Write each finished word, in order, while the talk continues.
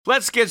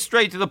Let's get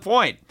straight to the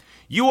point.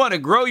 You want to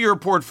grow your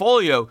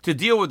portfolio to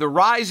deal with the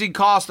rising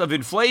cost of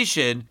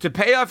inflation, to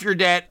pay off your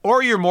debt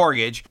or your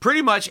mortgage,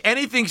 pretty much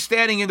anything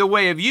standing in the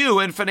way of you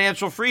and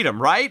financial freedom,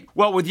 right?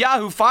 Well, with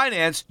Yahoo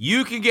Finance,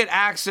 you can get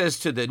access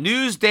to the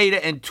news,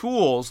 data, and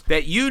tools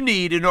that you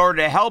need in order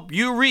to help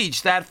you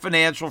reach that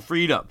financial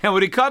freedom. And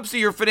when it comes to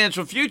your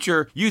financial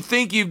future, you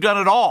think you've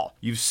done it all.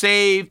 You've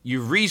saved,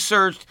 you've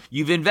researched,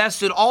 you've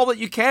invested all that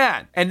you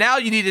can. And now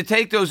you need to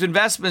take those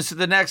investments to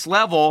the next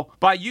level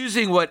by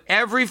using what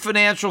every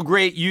financial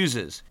great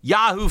uses.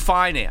 Yahoo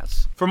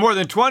Finance. For more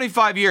than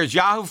 25 years,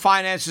 Yahoo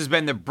Finance has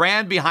been the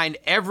brand behind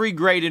every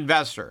great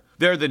investor.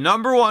 They're the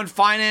 #1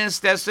 finance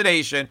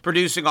destination,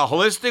 producing a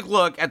holistic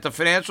look at the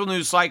financial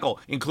news cycle,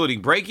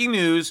 including breaking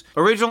news,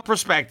 original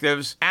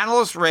perspectives,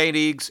 analyst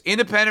ratings,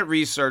 independent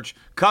research,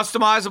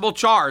 customizable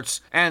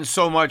charts, and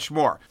so much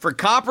more. For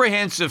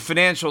comprehensive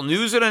financial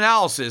news and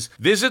analysis,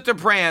 visit the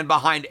brand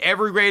behind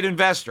every great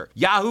investor,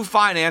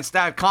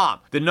 yahoofinance.com,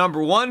 the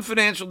 #1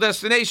 financial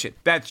destination.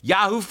 That's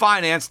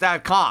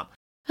yahoofinance.com.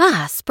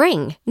 Ah,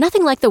 spring.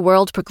 Nothing like the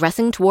world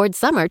progressing towards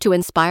summer to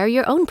inspire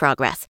your own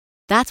progress.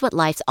 That's what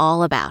life's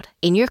all about,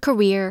 in your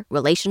career,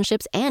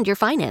 relationships, and your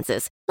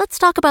finances. Let's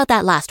talk about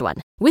that last one.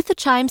 With the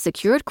Chime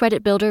Secured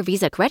Credit Builder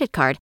Visa Credit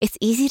Card, it's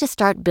easy to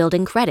start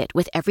building credit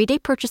with everyday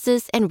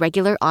purchases and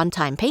regular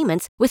on-time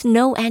payments with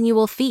no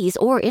annual fees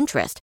or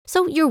interest.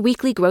 So your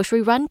weekly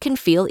grocery run can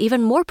feel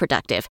even more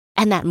productive,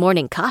 and that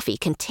morning coffee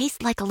can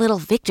taste like a little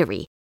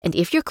victory. And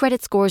if your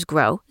credit scores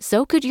grow,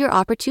 so could your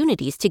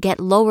opportunities to get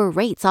lower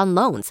rates on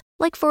loans,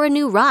 like for a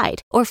new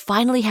ride or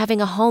finally having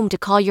a home to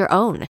call your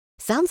own.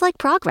 Sounds like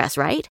progress,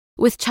 right?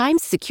 With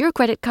Chime's Secure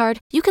Credit Card,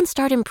 you can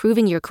start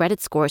improving your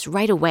credit scores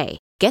right away.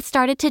 Get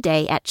started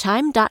today at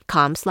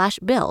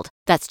chime.com/build.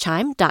 That's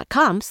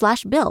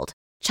chime.com/build.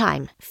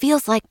 Chime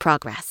feels like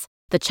progress.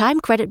 The Chime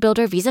Credit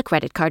Builder Visa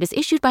Credit Card is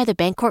issued by the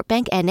Bancorp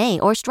Bank N.A.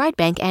 or Stride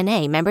Bank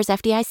N.A. members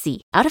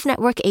FDIC.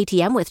 Out-of-network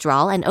ATM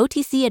withdrawal and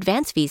OTC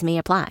advance fees may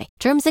apply.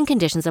 Terms and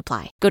conditions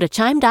apply. Go to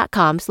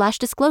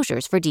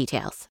chime.com/disclosures for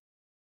details.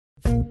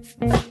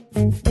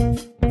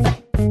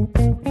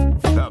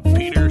 The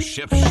Peter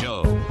Schiff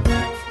Show.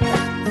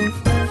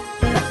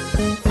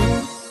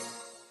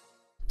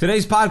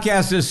 Today's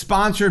podcast is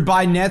sponsored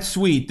by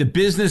NetSuite, the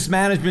business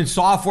management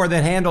software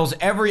that handles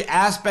every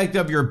aspect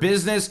of your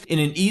business in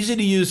an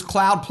easy-to-use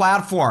cloud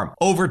platform.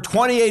 Over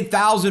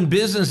 28,000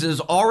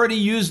 businesses already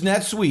use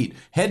NetSuite.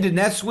 Head to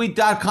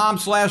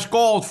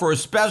netsuite.com/gold for a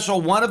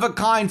special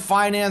one-of-a-kind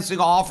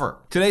financing offer.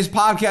 Today's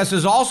podcast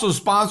is also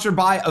sponsored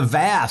by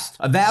Avast.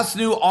 Avast's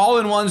new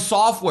all-in-one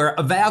software,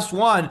 Avast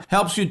One,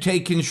 helps you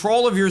take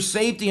control of your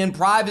safety and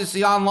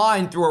privacy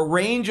online through a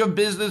range of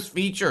business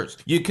features.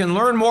 You can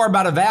learn more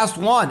about Avast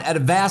One at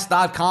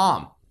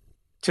avast.com.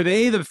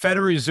 Today, the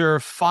Federal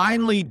Reserve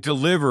finally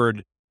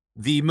delivered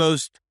the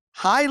most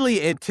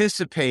highly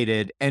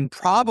anticipated and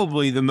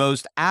probably the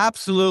most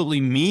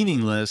absolutely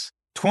meaningless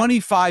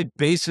 25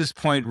 basis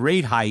point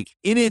rate hike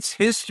in its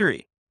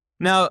history.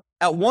 Now,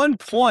 at one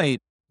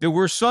point, there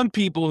were some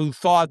people who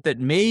thought that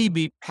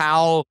maybe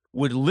Powell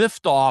would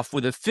lift off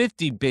with a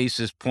 50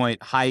 basis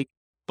point hike,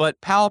 but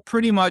Powell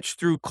pretty much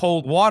threw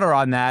cold water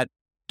on that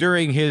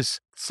during his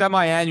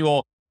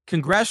semi-annual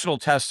congressional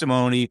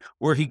testimony,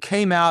 where he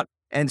came out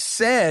and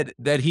said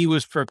that he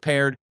was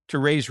prepared to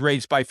raise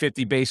rates by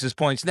 50 basis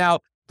points. Now,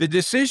 the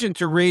decision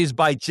to raise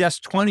by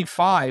just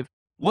 25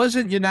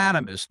 wasn't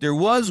unanimous. There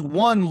was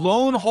one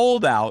lone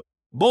holdout,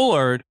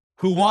 Bullard,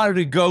 who wanted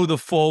to go the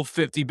full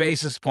 50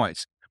 basis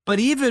points. But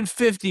even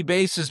 50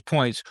 basis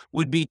points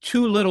would be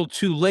too little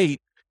too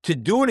late to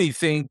do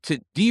anything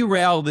to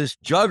derail this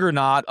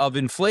juggernaut of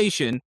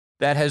inflation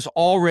that has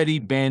already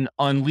been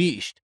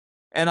unleashed.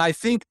 And I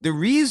think the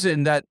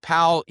reason that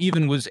Powell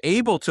even was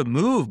able to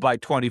move by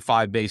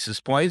 25 basis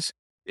points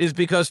is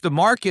because the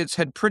markets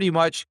had pretty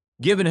much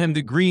given him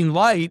the green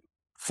light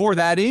for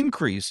that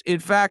increase. In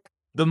fact,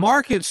 the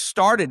markets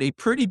started a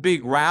pretty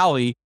big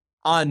rally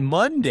on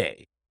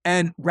Monday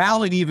and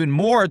rallied even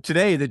more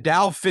today. The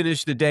Dow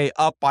finished the day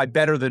up by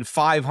better than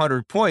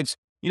 500 points.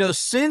 You know,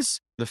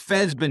 since the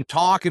Fed's been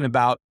talking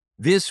about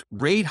this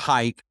rate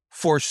hike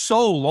for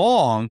so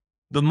long,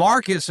 the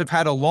markets have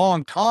had a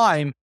long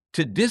time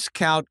to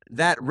discount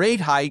that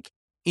rate hike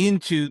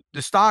into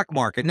the stock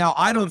market. Now,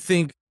 I don't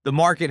think the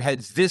market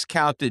has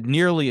discounted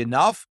nearly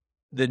enough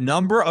the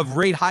number of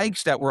rate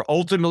hikes that we're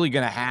ultimately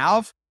going to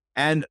have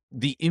and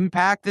the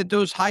impact that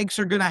those hikes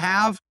are going to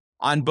have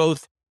on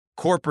both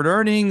corporate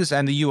earnings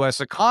and the U.S.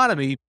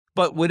 economy.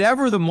 But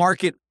whatever the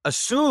market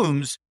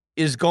assumes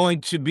is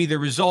going to be the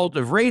result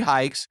of rate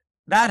hikes,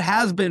 that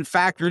has been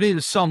factored in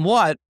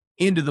somewhat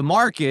into the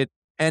market.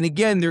 And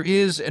again, there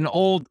is an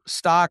old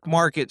stock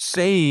market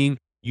saying,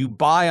 you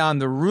buy on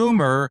the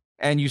rumor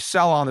and you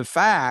sell on the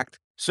fact.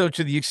 So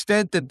to the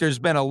extent that there's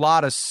been a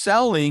lot of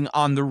selling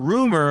on the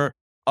rumor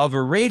of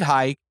a rate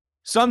hike,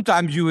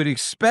 sometimes you would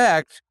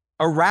expect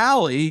a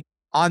rally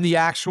on the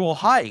actual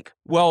hike.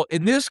 Well,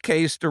 in this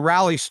case, the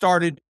rally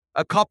started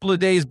a couple of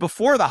days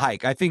before the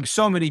hike. I think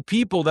so many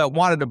people that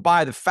wanted to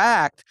buy the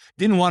fact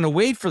didn't want to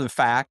wait for the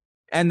fact.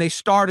 and they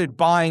started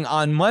buying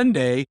on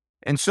Monday.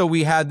 And so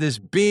we had this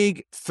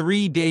big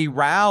 3-day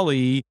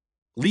rally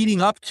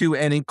leading up to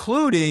and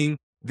including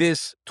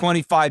this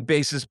 25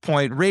 basis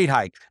point rate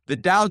hike. The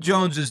Dow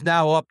Jones is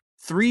now up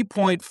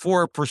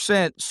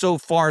 3.4% so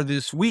far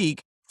this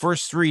week,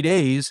 first 3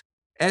 days.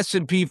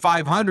 S&P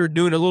 500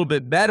 doing a little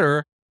bit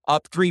better,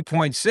 up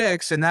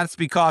 3.6, and that's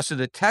because of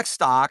the tech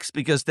stocks,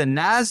 because the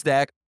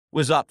NASDAQ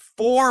was up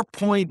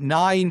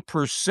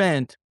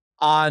 4.9%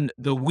 on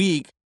the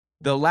week.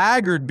 The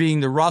laggard being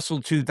the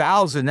Russell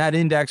 2000, that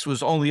index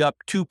was only up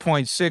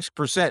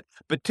 2.6%.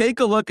 But take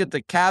a look at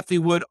the Cathie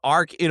Wood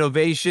ARK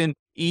Innovation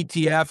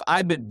ETF.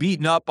 I've been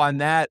beaten up on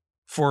that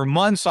for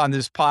months on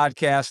this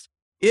podcast.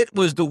 It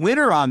was the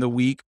winner on the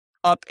week,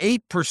 up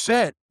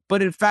 8%.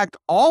 But in fact,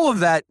 all of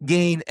that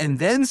gain and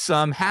then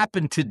some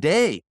happened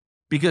today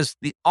because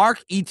the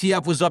ARK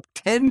ETF was up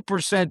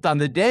 10% on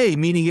the day,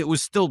 meaning it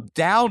was still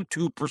down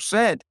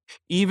 2%,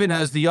 even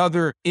as the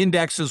other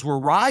indexes were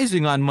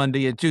rising on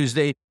Monday and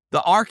Tuesday.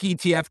 The ARK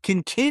ETF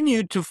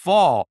continued to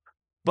fall,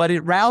 but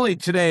it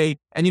rallied today.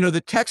 And, the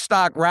tech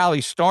stock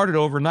rally started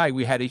overnight.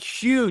 We had a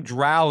huge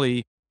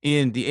rally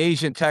in the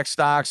Asian tech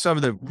stocks. Some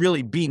of the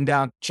really beaten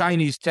down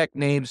Chinese tech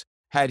names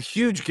had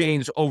huge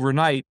gains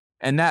overnight,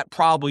 and that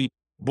probably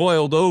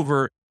boiled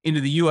over into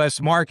the U.S.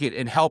 market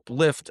and helped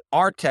lift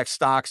our tech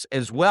stocks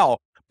as well.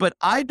 But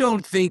I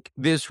don't think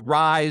this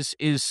rise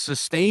is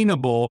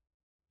sustainable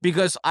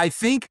because I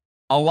think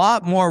a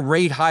lot more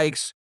rate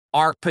hikes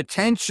are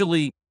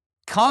potentially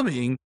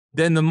coming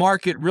than the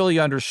market really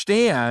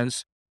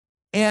understands.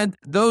 And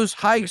those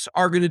hikes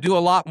are going to do a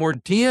lot more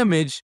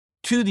damage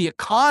to the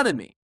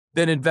economy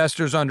than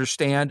investors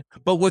understand.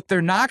 But what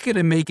they're not going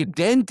to make a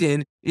dent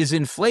in is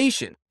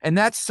inflation. And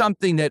that's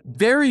something that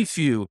very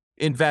few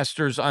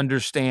investors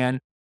understand,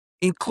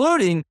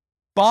 including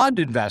bond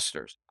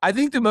investors. I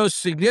think the most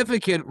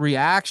significant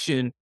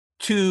reaction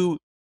to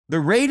the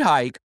rate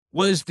hike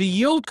was the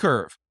yield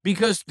curve,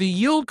 because the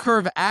yield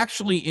curve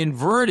actually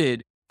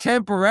inverted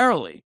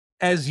temporarily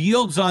as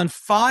yields on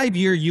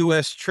 5-year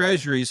U.S.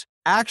 Treasuries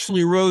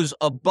actually rose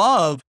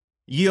above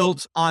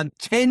yields on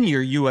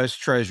 10-year U.S.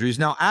 Treasuries.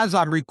 Now, as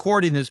I'm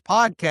recording this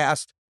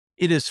podcast,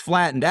 it is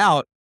flattened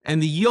out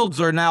and the yields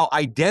are now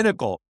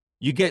identical.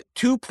 You get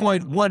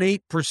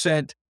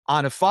 2.18%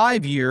 on a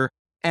 5-year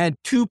and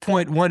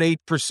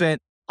 2.18%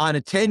 on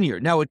a 10-year.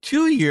 Now, a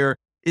 2-year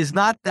is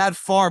not that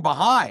far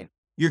behind.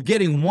 You're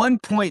getting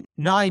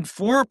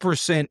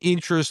 1.94%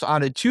 interest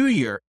on a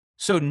 2-year.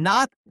 So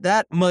not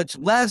that much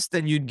less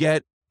than you'd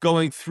get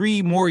going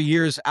 3 more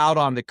years out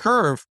on the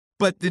curve.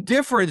 But the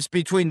difference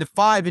between the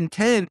 5 and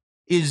 10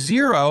 is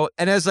 0.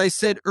 And as I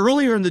said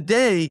earlier in the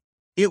day,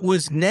 it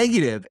was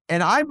negative.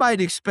 And I might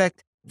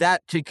expect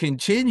that to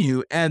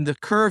continue and the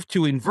curve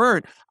to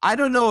invert. I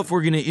don't know if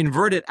we're going to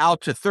invert it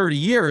out to 30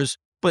 years,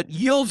 but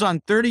yields on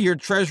 30-year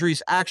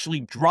treasuries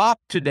actually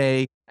dropped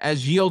today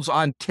as yields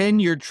on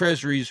 10-year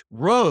treasuries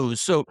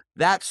rose. So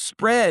that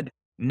spread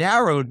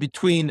narrowed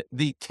between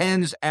the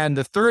 10s and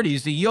the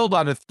 30s. The yield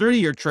on a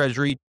 30-year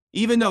treasury,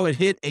 even though it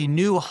hit a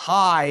new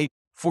high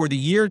for the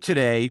year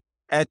today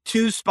at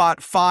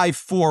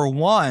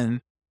 2.541,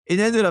 it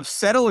ended up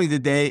settling the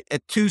day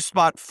at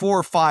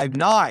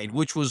 2.459,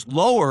 which was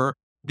lower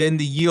than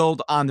the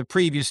yield on the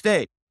previous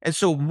day. And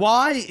so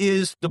why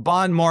is the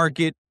bond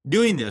market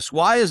doing this?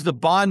 Why is the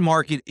bond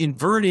market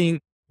inverting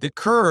the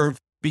curve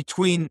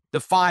between the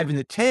 5 and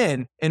the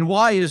 10? And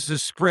why is the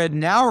spread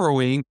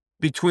narrowing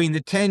between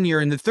the 10-year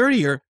and the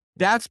 30-year?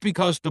 That's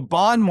because the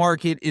bond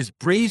market is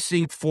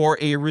bracing for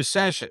a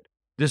recession,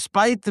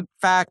 despite the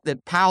fact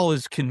that Powell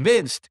is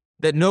convinced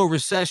that no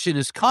recession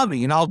is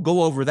coming. And I'll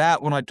go over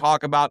that when I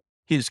talk about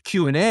his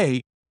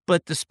Q&A.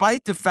 But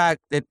despite the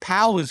fact that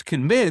Powell is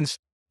convinced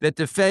that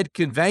the Fed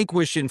can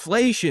vanquish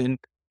inflation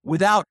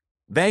without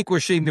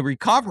vanquishing the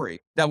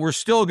recovery, that we're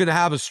still going to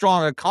have a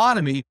strong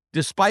economy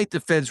despite the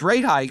Fed's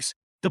rate hikes,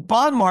 the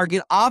bond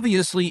market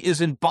obviously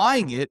isn't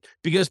buying it,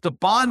 because the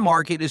bond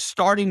market is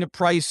starting to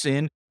price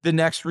in the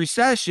next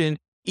recession,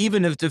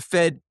 even if the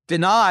Fed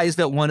denies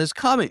that one is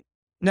coming.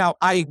 Now,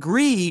 I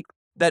agree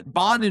that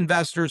bond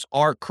investors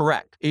are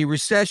correct. A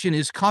recession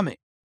is coming.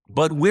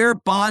 But where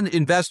bond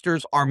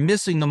investors are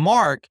missing the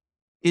mark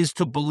is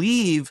to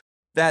believe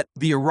that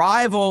the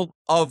arrival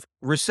of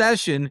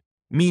recession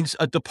means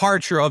a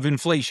departure of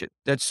inflation,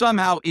 that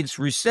somehow it's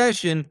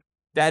recession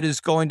that is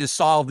going to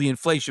solve the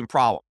inflation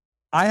problem.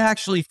 I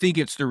actually think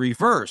it's the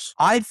reverse.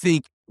 I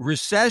think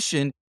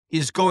recession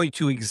is going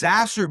to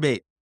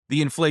exacerbate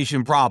the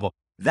inflation problem.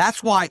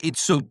 That's why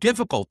it's so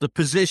difficult, the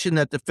position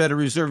that the Federal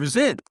Reserve is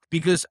in,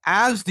 because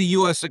as the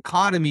U.S.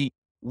 economy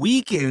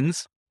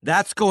weakens,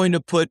 that's going to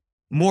put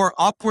more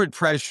upward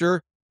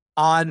pressure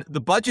on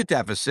the budget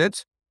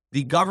deficits.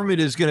 The government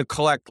is going to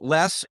collect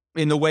less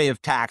in the way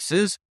of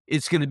taxes.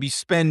 It's going to be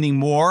spending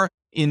more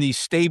in these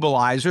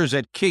stabilizers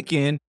that kick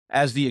in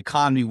as the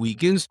economy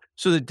weakens.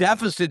 So the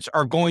deficits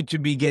are going to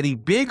be getting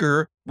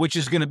bigger, which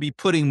is going to be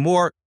putting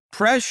more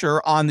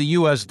pressure on the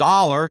U.S.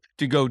 dollar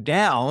to go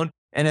down.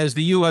 And as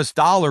the U.S.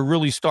 dollar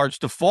really starts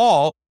to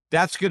fall,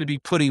 that's going to be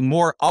putting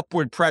more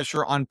upward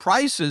pressure on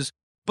prices.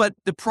 But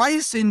the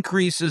price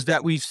increases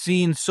that we've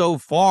seen so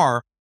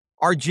far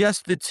are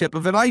just the tip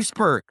of an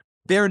iceberg.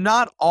 They're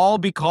not all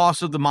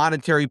because of the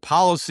monetary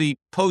policy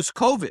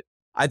post-COVID.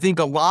 I think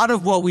a lot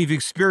of what we've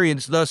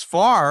experienced thus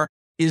far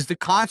is the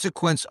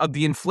consequence of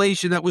the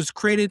inflation that was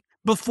created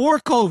before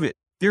COVID.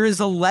 There is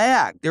a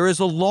lag. There is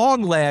a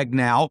long lag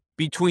now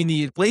between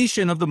the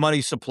inflation of the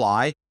money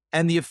supply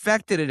and the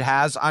effect that it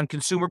has on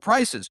consumer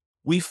prices.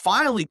 We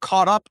finally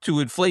caught up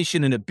to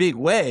inflation in a big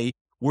way.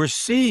 We're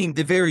seeing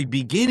the very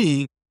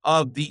beginning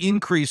of the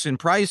increase in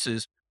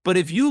prices. But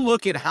if you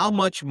look at how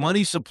much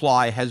money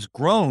supply has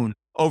grown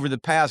over the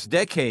past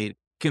decade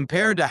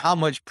compared to how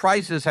much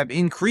prices have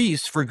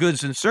increased for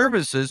goods and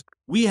services,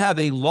 we have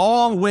a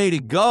long way to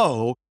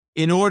go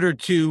in order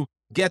to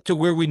get to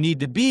where we need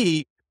to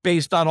be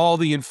based on all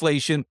the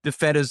inflation the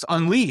Fed has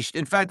unleashed.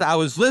 In fact, I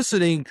was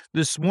listening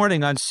this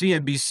morning on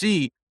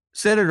CNBC.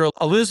 Senator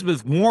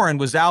Elizabeth Warren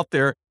was out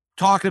there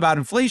talking about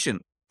inflation,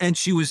 and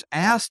she was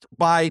asked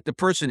by the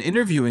person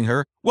interviewing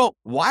her, well,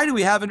 why do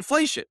we have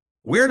inflation?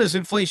 Where does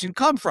inflation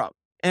come from?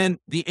 And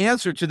the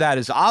answer to that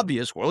is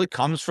obvious. Well, it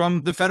comes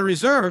from the Federal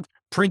Reserve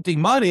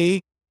printing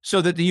money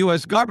so that the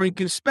U.S. government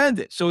can spend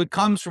it. So it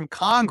comes from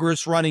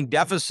Congress running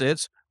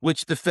deficits,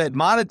 which the Fed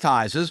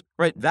monetizes,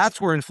 right? That's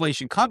where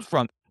inflation comes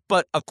from.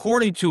 But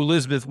according to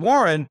Elizabeth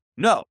Warren,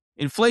 no,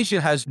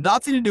 inflation has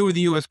nothing to do with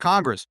the U.S.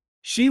 Congress.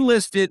 She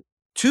listed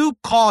two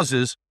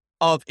causes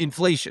of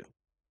inflation.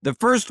 The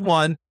first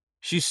one,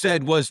 she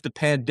said, was the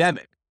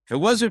pandemic. If it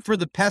wasn't for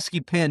the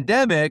pesky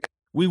pandemic,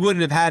 we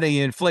wouldn't have had any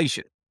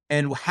inflation.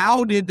 And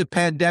how did the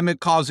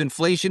pandemic cause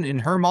inflation in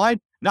her mind?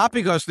 Not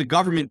because the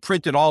government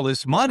printed all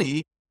this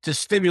money to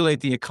stimulate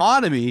the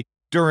economy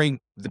during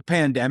the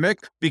pandemic,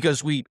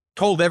 because we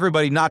told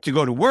everybody not to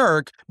go to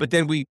work, but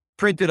then we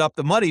printed up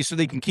the money so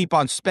they can keep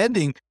on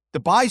spending to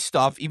buy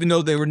stuff, even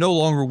though they were no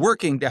longer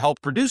working to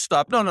help produce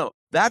stuff. No,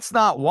 that's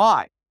not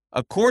why.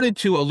 According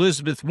to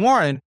Elizabeth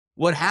Warren,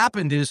 what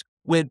happened is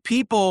when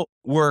people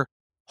were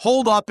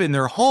holed up in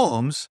their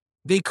homes,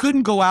 they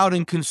couldn't go out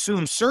and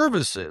consume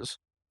services.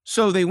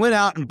 So they went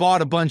out and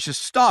bought a bunch of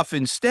stuff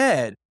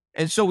instead.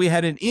 And so we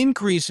had an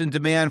increase in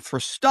demand for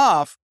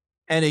stuff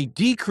and a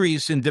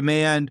decrease in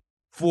demand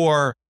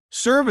for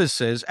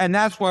services. And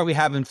that's why we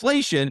have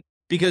inflation,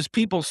 because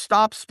people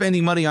stopped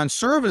spending money on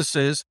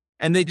services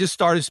and they just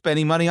started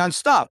spending money on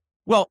stuff.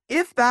 Well,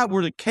 if that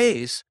were the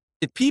case,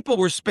 if people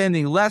were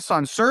spending less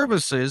on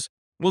services,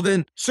 well,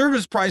 then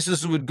service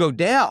prices would go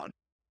down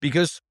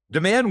because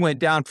demand went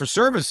down for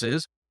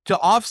services to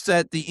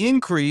offset the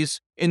increase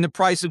in the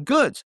price of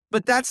goods.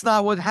 But that's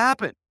not what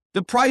happened.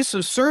 The price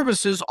of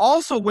services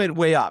also went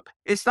way up.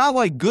 It's not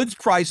like goods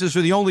prices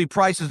are the only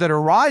prices that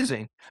are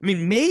rising. I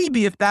mean,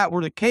 maybe if that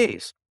were the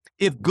case,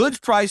 if goods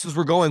prices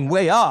were going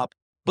way up,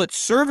 but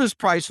service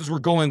prices were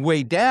going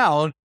way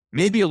down,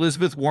 maybe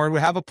Elizabeth Warren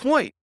would have a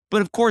point.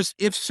 But of course,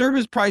 if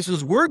service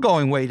prices were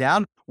going way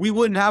down, we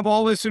wouldn't have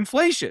all this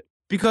inflation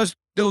because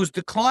those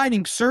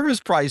declining service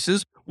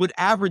prices would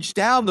average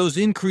down those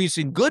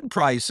increasing good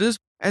prices.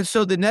 And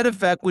so the net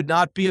effect would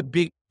not be a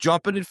big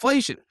jump in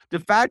inflation. The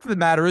fact of the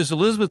matter is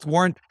Elizabeth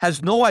Warren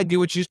has no idea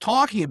what she's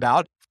talking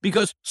about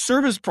because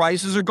service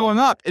prices are going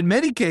up. In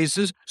many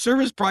cases,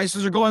 service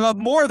prices are going up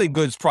more than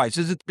goods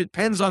prices. It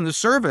depends on the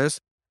service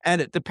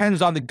and it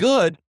depends on the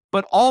good,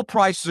 but all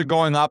prices are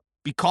going up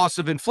because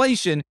of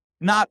inflation,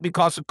 not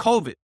because of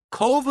COVID.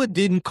 COVID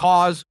didn't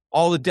cause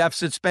all the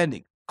deficit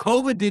spending.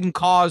 COVID didn't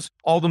cause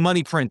all the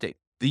money printing.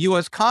 The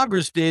U.S.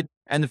 Congress did,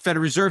 and the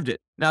Federal Reserve did.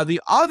 Now,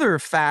 the other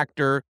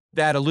factor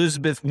that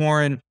Elizabeth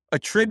Warren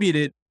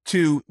attributed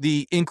to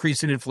the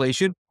increase in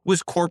inflation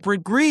was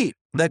corporate greed,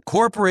 that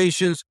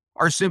corporations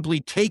are simply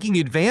taking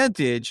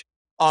advantage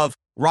of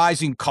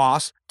rising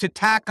costs to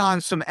tack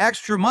on some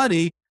extra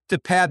money to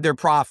pad their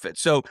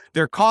profits. So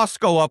their costs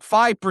go up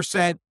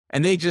 5%,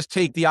 and they just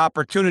take the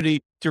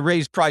opportunity to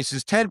raise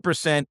prices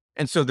 10%.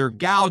 And so they're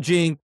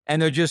gouging and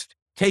they're just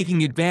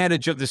taking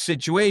advantage of the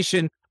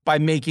situation by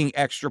making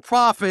extra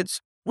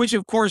profits, which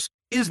of course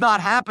is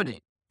not happening.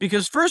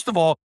 Because first of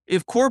all,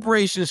 if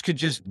corporations could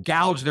just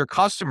gouge their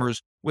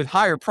customers with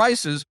higher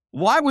prices,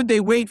 why would they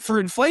wait for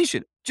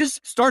inflation?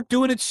 Just start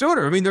doing it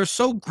sooner. I mean, they're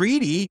so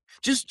greedy,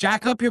 just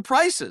jack up your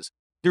prices.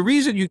 The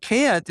reason you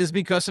can't is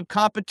because of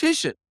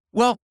competition.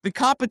 Well, the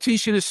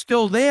competition is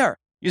still there.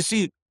 You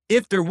see,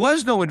 if there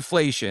was no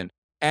inflation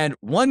and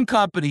one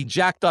company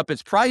jacked up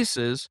its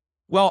prices,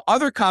 well,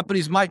 other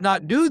companies might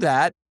not do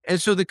that.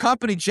 And so the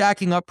company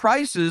jacking up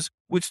prices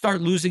would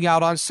start losing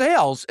out on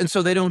sales. And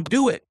so they don't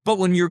do it. But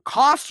when your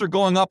costs are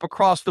going up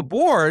across the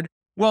board,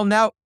 well,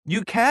 now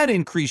you can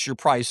increase your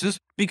prices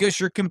because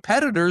your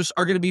competitors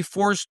are going to be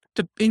forced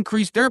to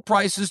increase their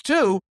prices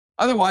too.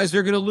 Otherwise,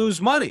 they're going to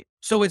lose money.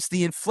 So it's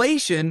the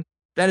inflation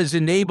that is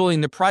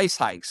enabling the price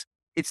hikes.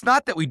 It's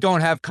not that we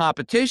don't have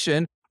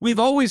competition. We've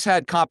always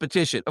had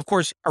competition. Of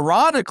course,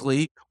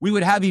 ironically, we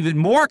would have even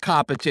more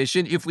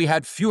competition if we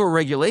had fewer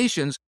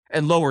regulations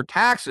and lower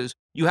taxes.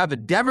 You have a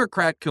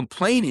Democrat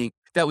complaining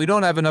that we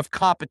don't have enough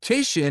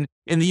competition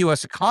in the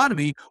U.S.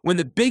 economy when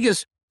the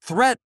biggest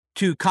threat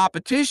to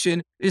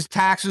competition is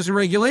taxes and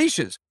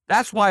regulations.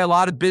 That's why a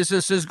lot of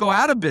businesses go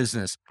out of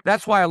business.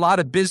 That's why a lot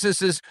of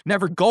businesses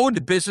never go into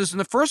business in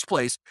the first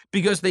place,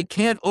 because they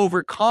can't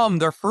overcome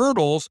the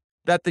hurdles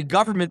that the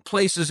government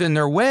places in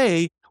their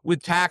way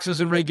with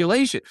taxes and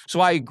regulation.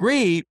 So I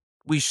agree,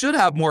 we should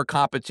have more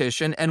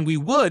competition, and we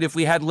would if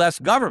we had less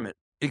government,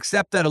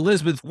 except that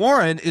Elizabeth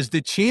Warren is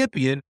the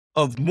champion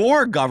of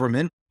more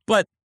government.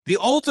 But the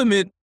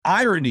ultimate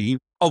irony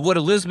of what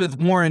Elizabeth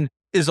Warren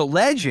is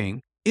alleging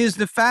is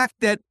the fact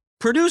that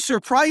producer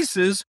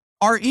prices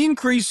are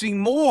increasing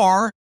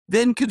more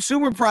than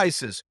consumer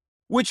prices,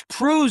 which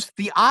proves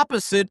the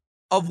opposite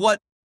of what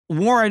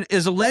Warren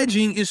is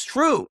alleging is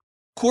true.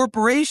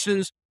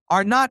 Corporations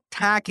are not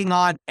tacking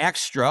on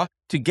extra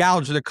to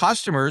gouge their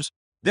customers.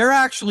 They're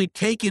actually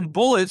taking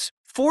bullets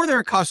for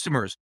their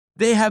customers.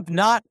 They have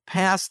not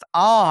passed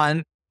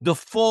on the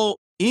full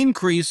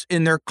increase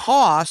in their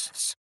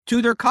costs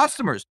to their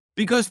customers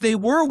because they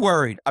were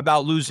worried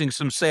about losing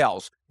some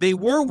sales. They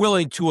were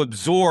willing to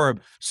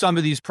absorb some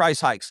of these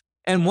price hikes.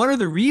 And one of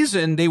the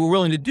reasons they were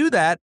willing to do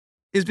that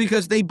is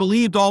because they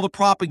believed all the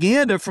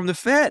propaganda from the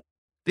Fed.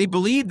 They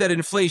believed that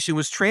inflation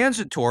was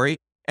transitory.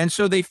 And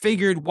so they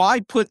figured,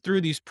 why put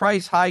through these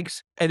price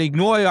hikes and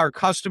ignore our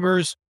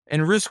customers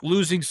and risk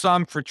losing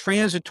some for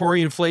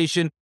transitory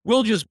inflation?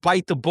 We'll just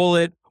bite the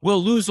bullet.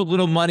 We'll lose a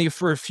little money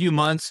for a few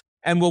months,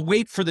 and we'll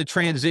wait for the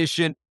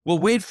transition. We'll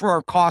wait for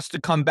our costs to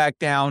come back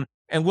down,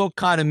 and we'll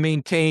kind of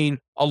maintain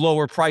a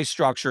lower price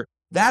structure.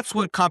 That's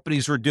what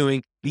companies were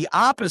doing, the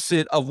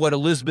opposite of what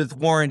Elizabeth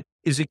Warren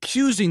is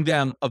accusing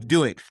them of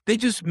doing. They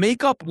just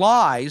make up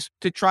lies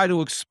to try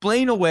to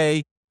explain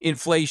away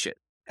inflation.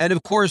 And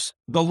of course,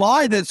 the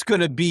lie that's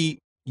going to be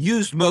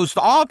used most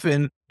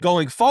often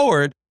going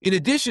forward, in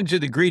addition to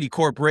the greedy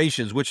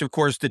corporations, which of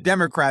course the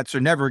Democrats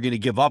are never going to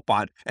give up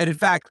on. And in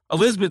fact,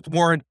 Elizabeth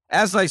Warren,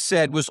 as I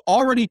said, was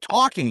already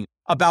talking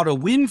about a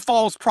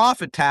windfall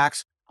profit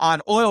tax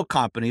on oil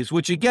companies,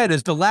 which again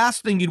is the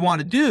last thing you'd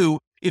want to do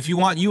if you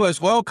want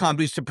U.S. oil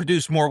companies to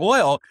produce more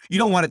oil. You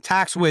don't want to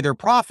tax away their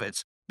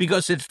profits,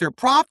 because it's their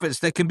profits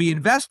that can be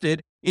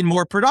invested in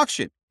more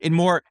production, in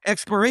more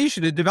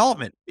exploration and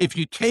development. If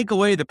you take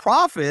away the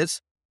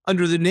profits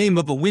under the name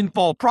of a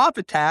windfall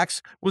profit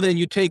tax, well, then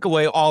you take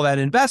away all that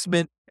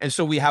investment. And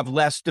so we have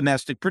less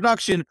domestic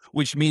production,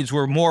 which means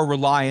we're more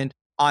reliant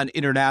on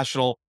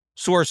international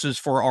sources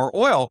for our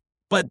oil.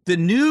 But the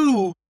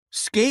new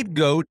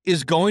scapegoat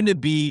is going to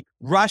be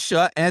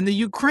Russia and the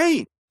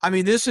Ukraine. I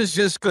mean, this is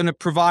just going to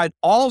provide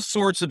all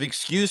sorts of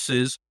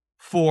excuses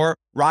for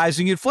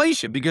rising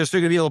inflation, because they're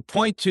going to be able to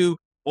point to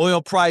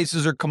oil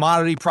prices or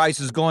commodity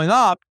prices going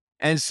up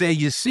and say,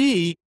 you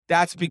see,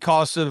 that's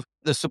because of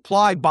the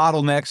supply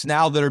bottlenecks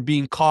now that are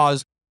being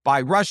caused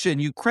by Russia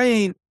and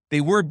Ukraine.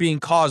 They were being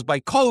caused by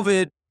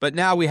COVID, but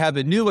now we have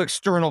a new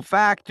external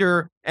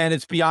factor and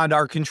it's beyond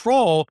our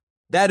control.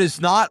 That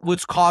is not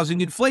what's causing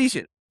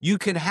inflation. You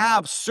can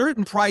have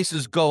certain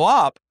prices go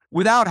up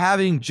without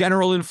having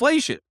general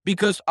inflation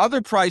because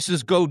other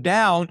prices go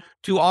down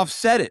to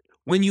offset it.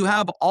 When you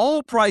have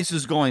all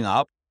prices going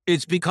up,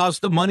 it's because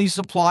the money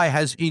supply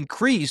has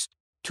increased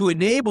to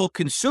enable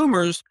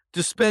consumers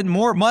to spend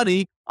more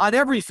money on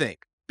everything.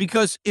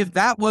 Because if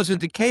that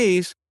wasn't the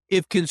case,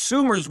 if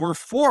consumers were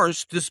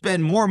forced to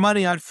spend more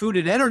money on food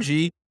and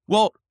energy,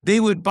 well, they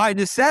would by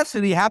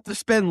necessity have to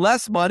spend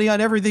less money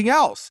on everything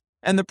else.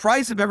 And the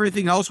price of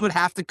everything else would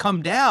have to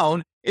come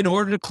down in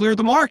order to clear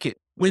the market.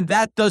 When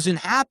that doesn't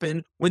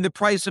happen, when the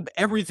price of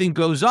everything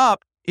goes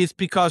up, it's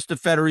because the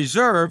Federal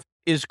Reserve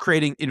is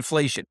creating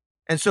inflation.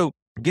 And so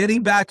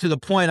getting back to the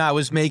point I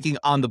was making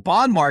on the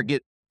bond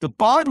market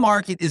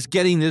is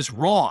getting this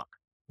wrong.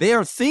 They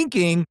are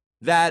thinking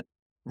that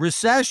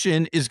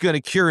recession is going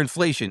to cure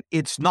inflation.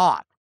 It's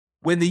not.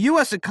 When the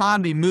U.S.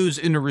 economy moves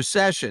into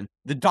recession,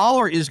 the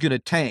dollar is going to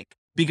tank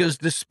because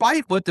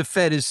despite what the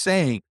Fed is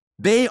saying,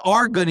 they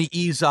are going to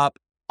ease up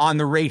on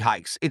the rate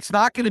hikes. It's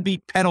not going to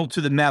be pedal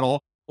to the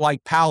metal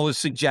like Powell is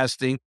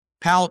suggesting.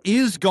 Powell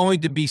is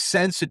going to be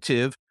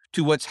sensitive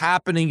to what's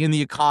happening in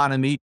the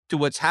economy, to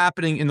what's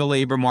happening in the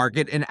labor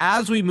market. And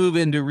as we move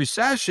into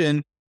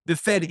recession, the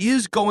Fed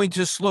is going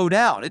to slow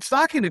down. It's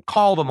not going to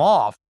call them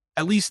off,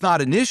 at least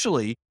not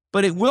initially,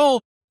 but it will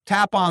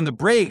tap on the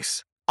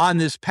brakes on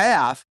this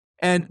path.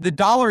 And the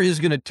dollar is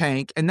going to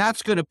tank, and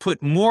that's going to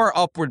put more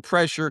upward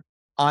pressure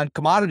on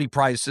commodity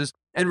prices.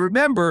 And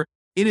remember,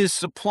 it is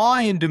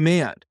supply and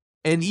demand.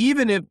 And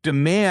even if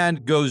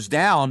demand goes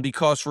down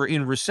because we're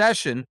in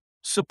recession,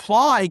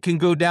 supply can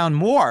go down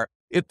more.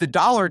 If the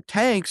dollar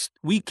tanks,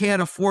 we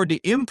can't afford to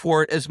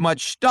import as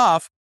much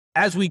stuff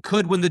as we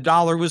could when the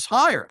dollar was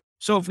higher.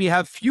 So if we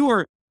have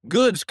fewer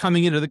goods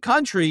coming into the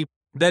country,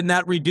 then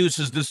that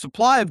reduces the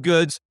supply of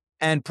goods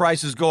and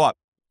prices go up.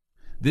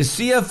 The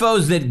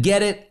CFOs that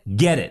get it,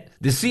 get it.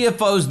 The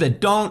CFOs that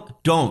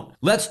don't.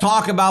 Let's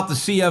talk about the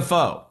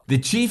CFO. The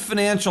Chief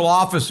Financial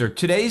Officer.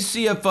 Today's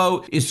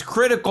CFO is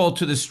critical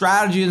to the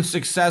strategy and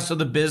success of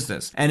the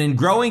business. And in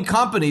growing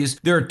companies,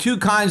 there are two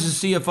kinds of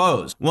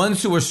CFOs.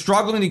 Ones who are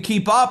struggling to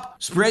keep up,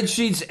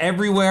 spreadsheets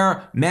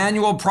everywhere,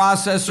 manual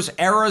processes,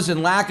 errors,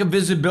 and lack of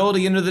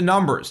visibility into the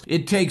numbers.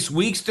 It takes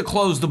weeks to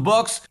close the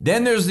books.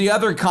 Then there's the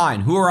other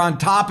kind who are on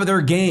top of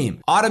their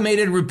game.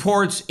 Automated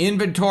reports,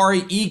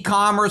 inventory,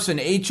 e-commerce, and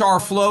HR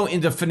flow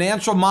into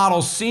financial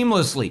models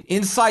seamlessly.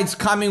 Insights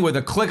coming with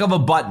a click of a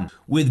button.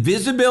 With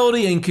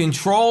visibility and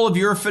control of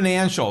your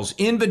financials,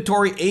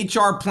 inventory,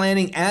 HR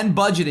planning, and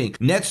budgeting,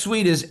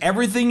 NetSuite is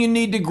everything you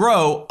need to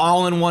grow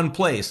all in one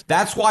place.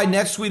 That's why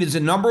NetSuite is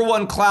the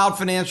 #1 cloud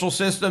financial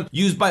system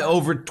used by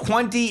over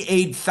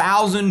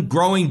 28,000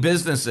 growing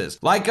businesses.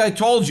 Like I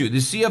told you,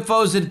 the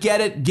CFOs that get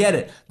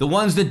it. The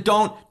ones that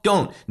don't.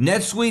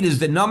 NetSuite is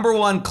the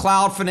 #1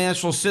 cloud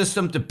financial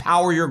system to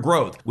power your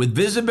growth. With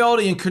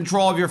visibility and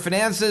control of your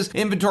finances,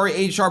 inventory,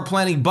 HR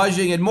planning,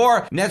 budgeting, and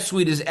more,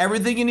 NetSuite is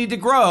everything you need to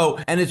grow,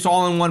 and it's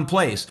all in one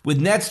place.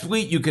 With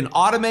NetSuite, you can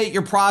automate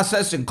your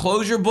process and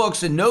close your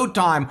books in no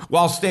time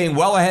while staying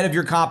well ahead of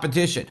your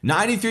competition.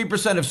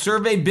 93% of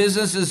surveyed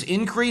businesses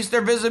increase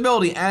their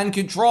visibility and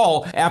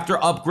control after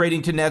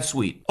upgrading to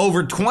NetSuite.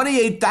 Over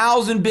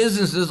 28,000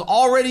 businesses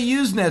already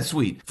use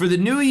NetSuite. For the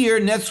new year,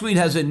 NetSuite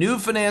has a new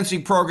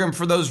financing program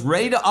for those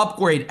ready to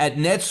upgrade at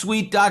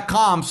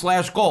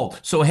netsuite.com/gold.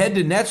 So head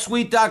to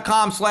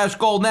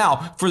netsuite.com/gold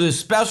now for this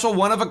special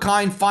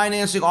one-of-a-kind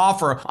financing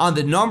offer on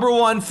the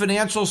 #1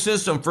 financial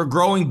system for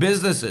growing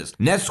businesses.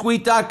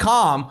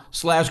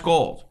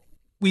 netsuite.com/gold.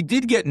 We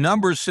did get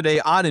numbers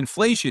today on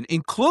inflation,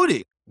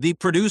 including the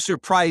producer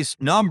price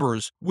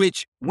numbers,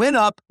 which went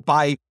up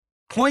by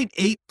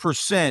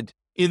 0.8%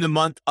 in the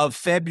month of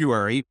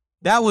February.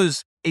 That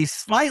was a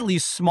slightly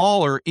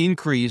smaller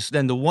increase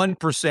than the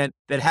 1%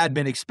 that had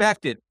been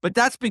expected. But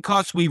that's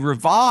because we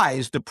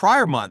revised the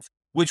prior month,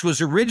 which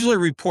was originally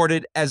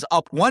reported as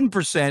up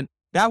 1%.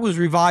 That was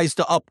revised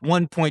to up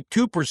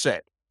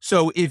 1.2%.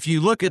 So if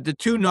you look at the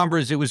two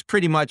numbers, it was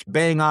pretty much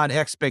bang on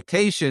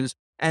expectations.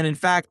 And in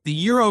fact, the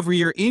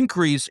year-over-year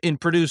increase in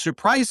producer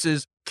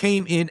prices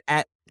came in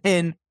at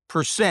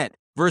 10%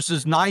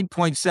 versus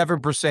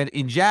 9.7%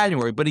 in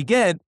January. But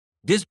again,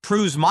 this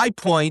proves my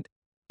point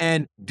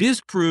and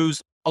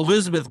disproves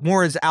Elizabeth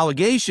Warren's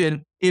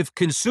allegation. If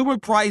consumer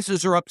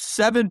prices are up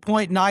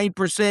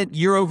 7.9%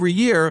 year over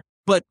year,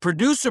 but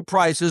producer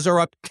prices are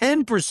up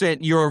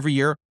 10% year over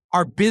year,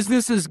 are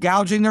businesses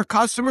gouging their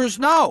customers?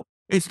 No,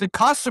 it's the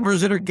customers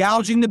that are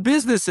gouging the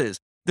businesses.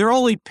 They're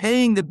only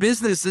paying the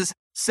businesses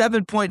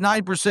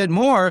 7.9%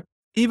 more,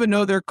 even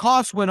though their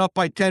costs went up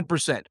by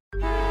 10%.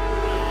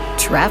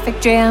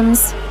 Traffic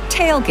jams,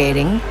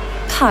 tailgating,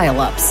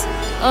 pileups.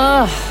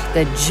 Ugh,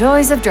 the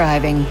joys of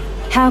driving.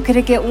 How could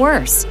it get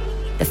worse?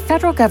 The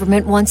federal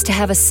government wants to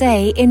have a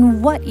say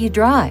in what you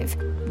drive.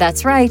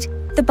 That's right.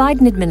 The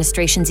Biden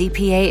administration's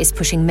EPA is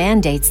pushing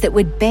mandates that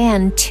would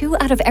ban 2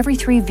 out of every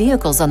 3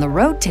 vehicles on the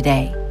road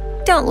today.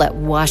 Don't let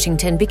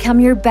Washington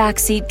become your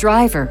backseat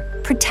driver.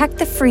 Protect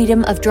the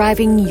freedom of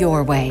driving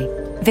your way.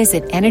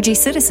 Visit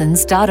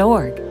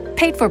EnergyCitizens.org.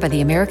 Paid for by the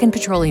American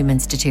Petroleum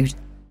Institute.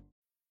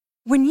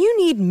 When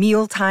you need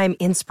mealtime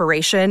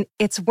inspiration,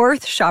 it's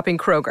worth shopping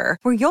Kroger,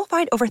 where you'll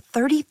find over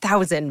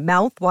 30,000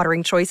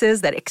 mouth-watering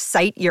choices that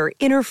excite your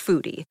inner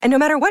foodie. And no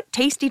matter what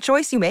tasty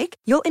choice you make,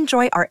 you'll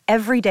enjoy our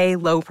everyday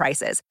low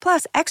prices,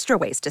 plus extra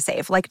ways to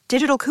save, like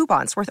digital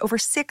coupons worth over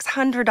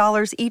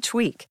 $600 each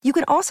week. You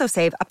can also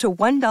save up to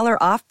 $1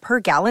 off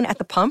per gallon at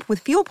the pump with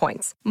fuel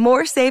points.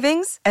 More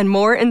savings and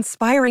more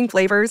inspiring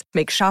flavors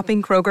make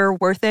shopping Kroger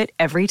worth it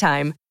every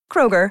time.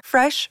 Kroger,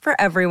 fresh for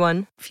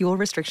everyone. Fuel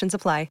restrictions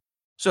apply.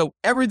 So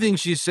everything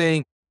she's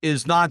saying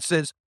is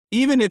nonsense.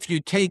 Even if you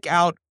take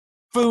out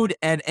food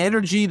and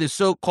energy, the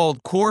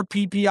so-called core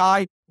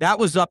PPI, that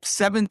was up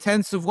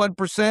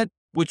 0.7%,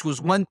 which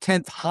was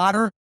 1/10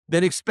 hotter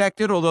than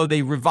expected, although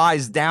they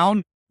revised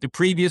down the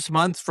previous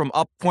month from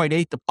up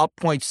 0.8 to up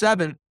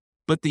 0.7.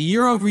 But the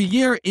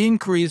year-over-year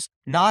increase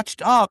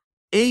notched up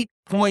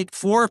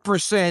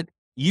 8.4%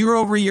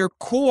 year-over-year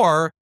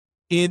core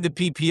in the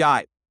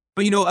PPI.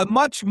 But, a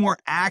much more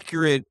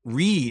accurate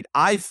read,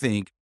 I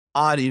think,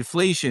 on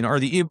inflation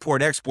are the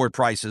import-export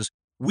prices.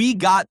 We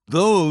got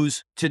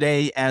those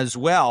today as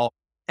well,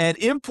 and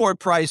import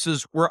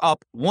prices were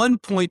up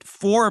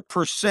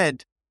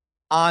 1.4%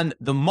 on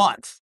the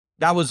month.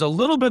 That was a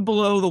little bit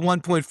below the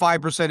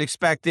 1.5%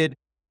 expected,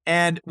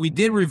 and we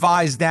did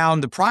revise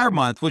down the prior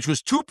month, which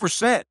was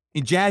 2%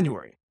 in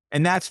January,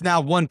 and that's now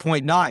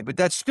 1.9%, but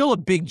that's still a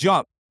big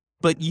jump.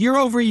 But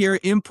year-over-year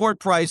import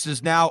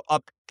prices now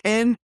up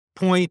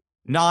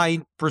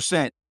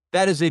 10.9%.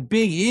 That is a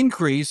big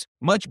increase,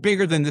 much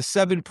bigger than the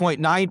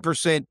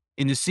 7.9%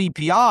 in the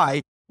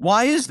CPI.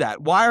 Why is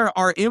that? Why are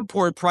our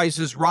import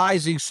prices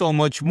rising so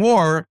much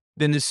more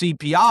than the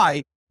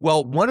CPI?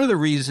 Well, one of the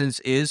reasons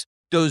is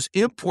those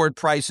import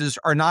prices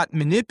are not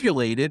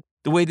manipulated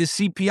the way the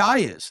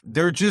CPI is.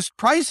 They're just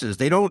prices.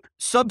 They don't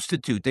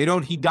substitute. They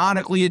don't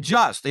hedonically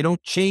adjust. They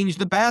don't change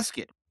the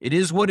basket. It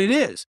is what it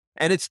is.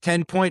 and it's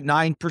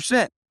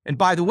 10.9%. And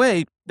by the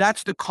way,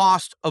 that's the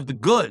cost of the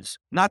goods,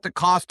 not the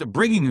cost of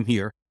bringing them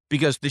here,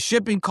 because the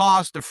shipping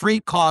cost, the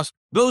freight cost,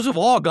 those have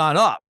all gone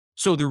up.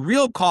 So the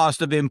real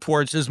cost of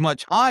imports is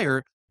much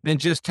higher than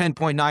just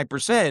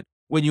 10.9%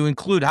 when you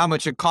include how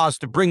much it costs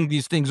to bring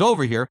these things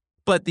over here.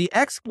 But the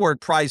export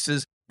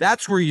prices,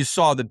 that's where you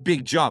saw the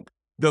big jump.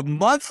 The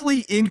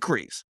monthly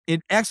increase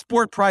in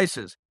export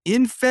prices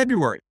in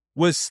February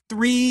was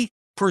 3%.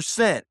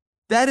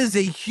 That is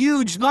a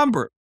huge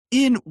number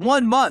in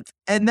 1 month.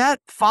 And that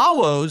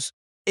follows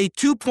a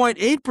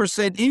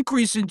 2.8%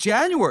 increase in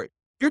January.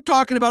 You're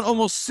talking about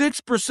almost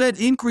 6%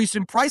 increase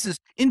in prices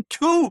in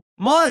 2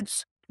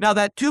 months. Now,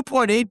 that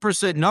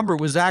 2.8% number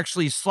was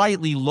actually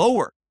slightly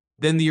lower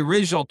than the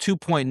original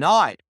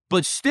 2.9,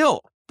 but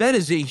still, that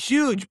is a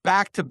huge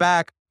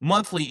back-to-back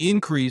monthly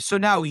increase. So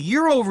now,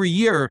 year over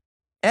year,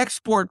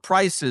 export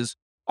prices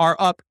are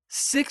up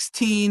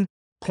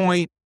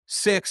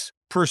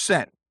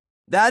 16.6%.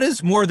 That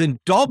is more than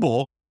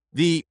double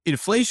the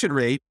inflation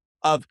rate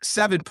of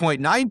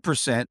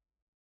 7.9%.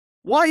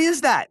 Why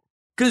is that?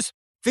 Because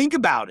think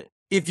about it.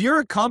 If you're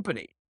a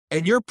company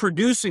and you're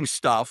producing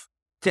stuff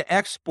to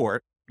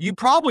export, you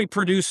probably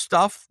produce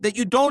stuff that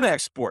you don't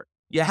export.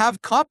 You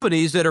have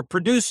companies that are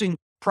producing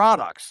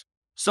products.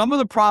 Some of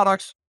the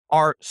products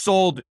are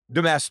sold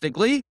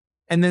domestically,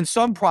 and then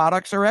some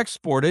products are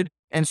exported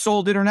and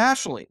sold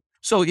internationally.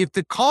 So if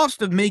the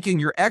cost of making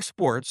your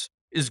exports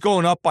is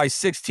going up by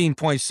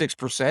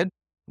 16.6%,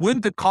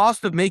 wouldn't the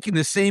cost of making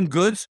the same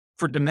goods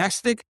for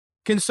domestic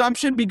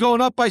consumption be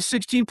going up by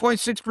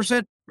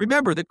 16.6%?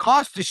 Remember, the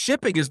cost of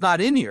shipping is not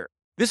in here.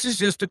 This is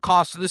just the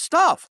cost of the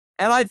stuff.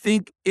 And I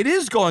think it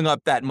is going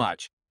up that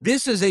much.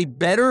 This is a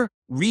better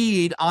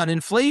read on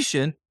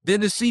inflation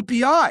than the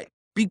CPI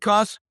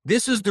because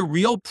this is the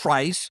real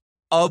price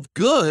of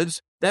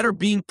goods that are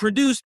being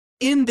produced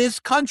in this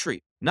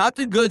country, not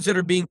the goods that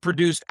are being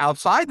produced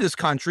outside this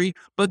country,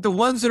 but the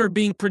ones that are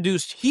being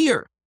produced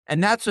here.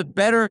 And that's a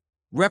better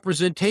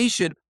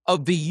representation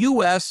of the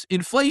U.S.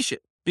 inflation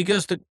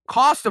because the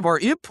cost of our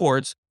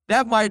imports,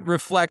 that might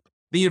reflect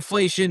the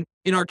inflation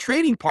in our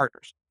trading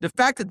partners. The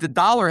fact that the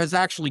dollar has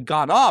actually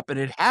gone up, and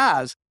it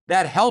has,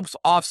 that helps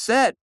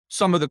offset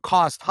some of the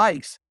cost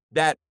hikes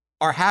that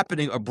are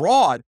happening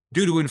abroad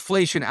due to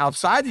inflation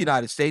outside the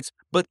United States.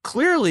 But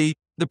clearly,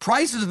 the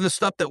prices of the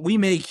stuff that we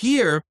make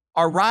here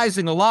are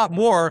rising a lot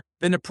more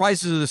than the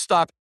prices of the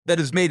stuff that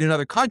is made in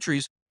other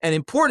countries and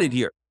imported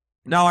here.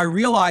 Now, I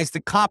realize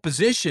the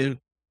composition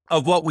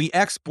of what we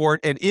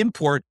export and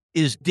import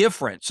is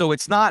different. So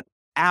it's not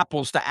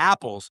apples to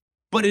apples,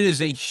 but it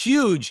is a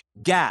huge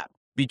gap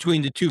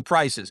between the two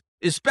prices,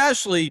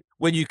 especially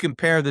when you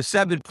compare the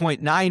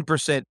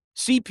 7.9%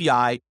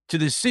 CPI to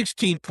the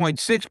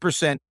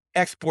 16.6%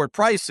 export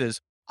prices.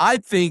 I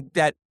think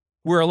that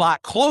we're a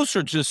lot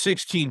closer to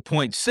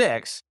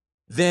 16.6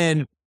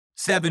 than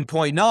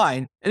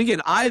 7.9. And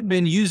again, I've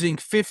been using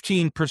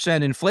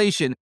 15%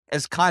 inflation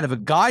as kind of a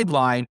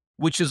guideline,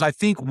 which is, I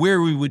think,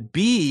 where we would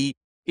be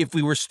if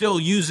we were still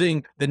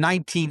using the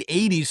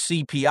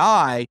 1980s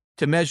CPI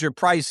to measure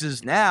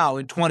prices now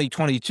in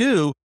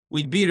 2022.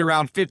 We'd be at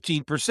around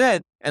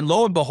 15%. And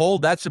lo and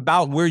behold, that's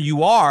about where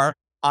you are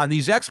on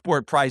these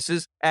export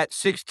prices at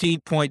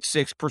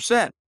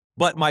 16.6%.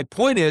 But my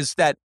point is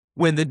that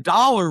when the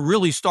dollar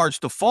really starts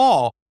to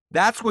fall,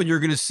 that's when you're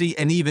going to see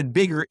an even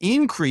bigger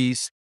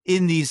increase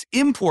in these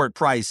import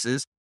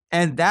prices.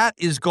 And that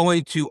is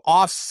going to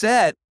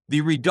offset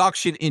the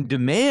reduction in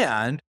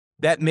demand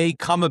that may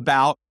come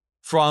about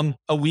from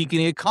a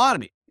weakening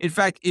economy. In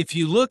fact, if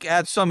you look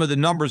at some of the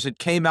numbers that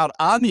came out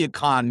on the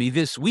economy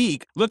this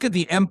week, look at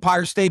the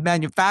Empire State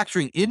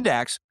Manufacturing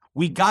Index.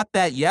 We got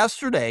that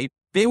yesterday.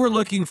 They were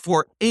looking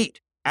for 8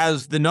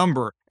 as the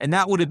number, and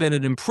that would have been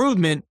an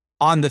improvement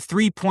on the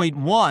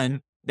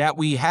 3.1 that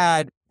we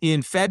had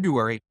in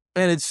February.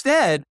 And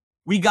instead,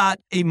 we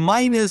got a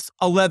minus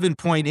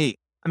 11.8.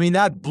 I mean,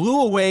 that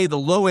blew away the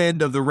low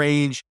end of the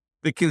range.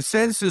 The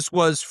consensus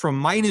was from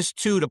minus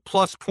 2 to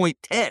plus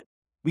 0.10.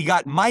 We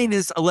got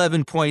minus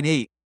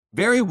 11.8.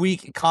 Very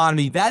weak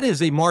economy. That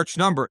is a March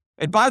number.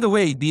 And by the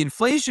way, the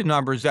inflation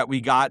numbers that we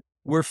got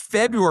were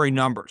February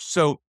numbers.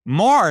 So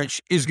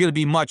March is going to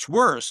be much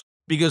worse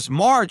because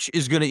March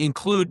is going to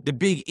include the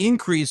big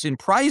increase in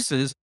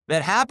prices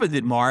that happened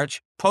in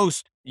March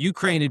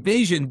post-Ukraine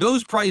invasion.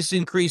 Those price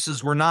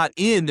increases were not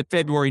in the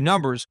February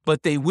numbers,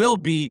 but they will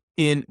be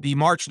in the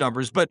March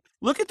numbers. But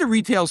look at the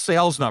retail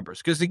sales numbers,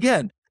 because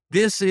again,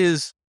 this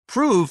is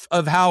proof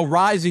of how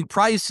rising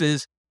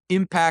prices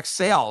impact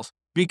sales,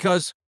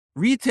 because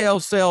retail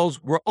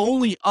sales were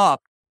only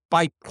up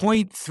by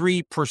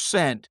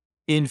 0.3%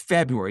 in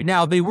February.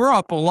 Now, they were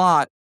up a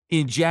lot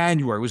in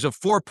January. It was a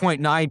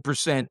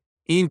 4.9%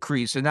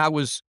 increase, and that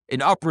was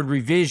an upward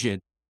revision.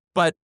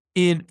 But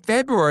in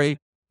February,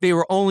 they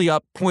were only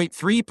up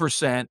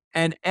 0.3%,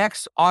 and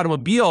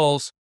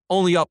ex-automobiles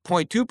only up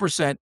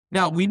 0.2%.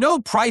 Now, we know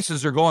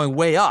prices are going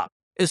way up,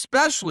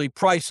 especially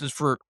prices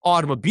for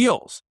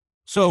automobiles.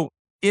 So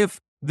if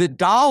the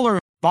dollar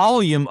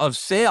volume of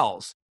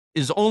sales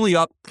is only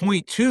up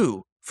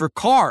 0.2 for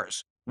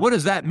cars, What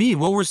does that mean?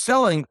 Well, we're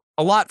selling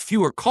a lot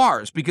fewer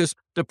cars because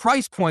the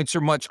price points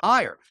are much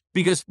higher,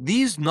 because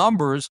these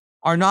numbers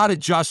are not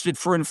adjusted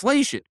for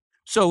inflation.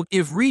 So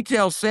if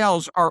retail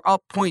sales are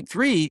up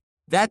 0.3,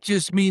 that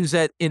just means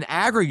that in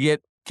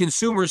aggregate,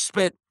 consumers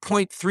spent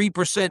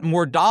 0.3%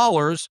 more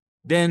dollars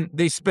than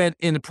they spent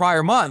in the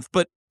prior month.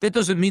 But that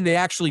doesn't mean they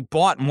actually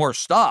bought more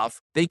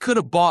stuff. They could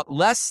have bought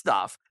less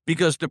stuff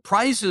because the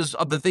prices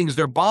of the things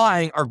they're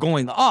buying are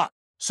going up.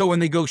 So when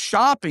they go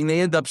shopping,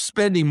 they end up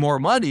spending more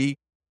money.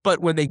 But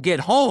when they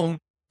get home,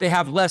 they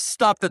have less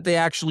stuff that they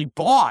actually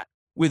bought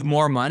with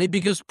more money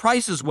because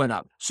prices went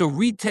up. So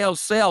retail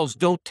sales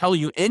don't tell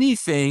you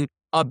anything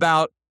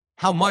about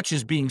how much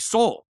is being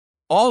sold.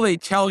 All they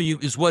tell you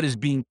is what is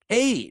being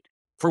paid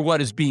for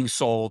what is being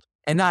sold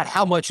and not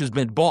how much has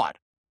been bought.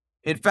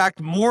 In fact,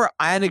 more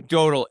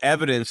anecdotal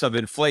evidence of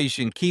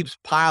inflation keeps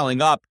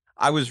piling up.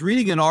 I was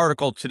reading an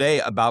article today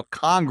about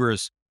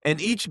Congress,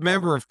 and each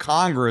member of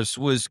Congress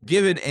was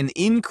given an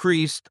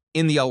increase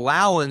in the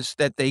allowance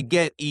that they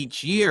get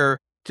each year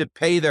to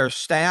pay their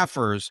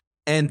staffers.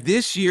 And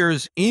this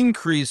year's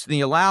increase in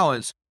the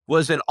allowance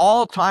was an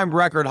all-time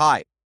record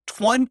high,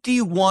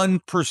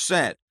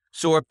 21%.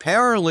 So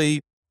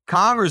apparently,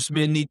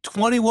 congressmen need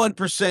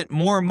 21%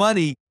 more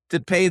money to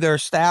pay their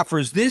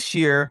staffers this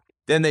year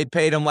than they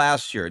paid them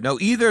last year. Now,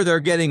 either they're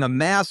getting a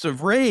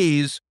massive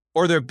raise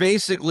or they're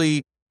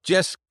basically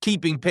just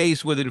keeping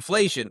pace with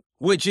inflation.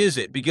 Which is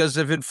it? Because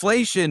if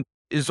inflation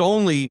is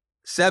only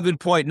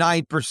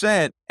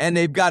 7.9% and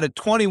they've got a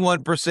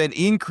 21%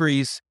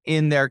 increase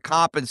in their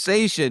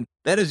compensation,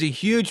 that is a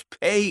huge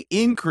pay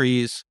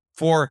increase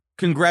for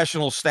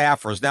congressional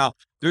staffers. Now,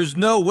 there's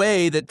no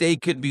way that they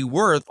could be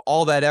worth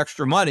all that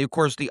extra money. Of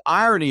course, the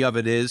irony of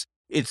it is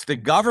it's the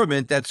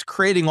government that's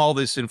creating all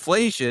this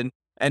inflation,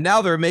 and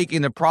now they're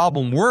making the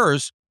problem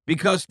worse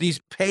because these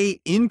pay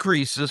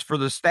increases for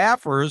the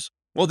staffers,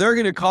 well, they're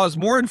going to cause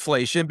more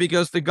inflation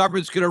because the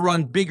government's going to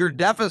run bigger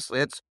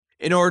deficits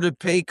in order to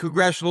pay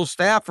congressional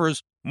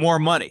staffers more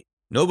money.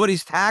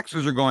 Nobody's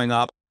taxes are going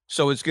up,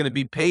 so it's going to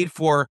be paid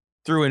for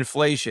through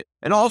inflation.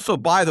 And also,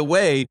 by the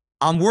way,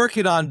 I'm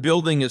working on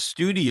building a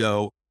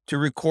studio to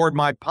record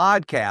my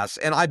podcast,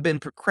 and I've been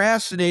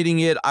procrastinating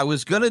it. I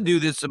was going to do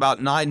this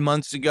about 9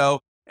 months ago,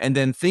 and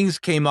then things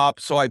came up,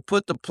 so I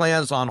put the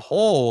plans on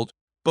hold.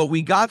 But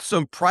we got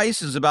some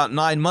prices about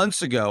 9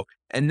 months ago,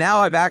 and now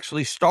I've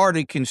actually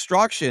started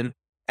construction,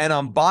 and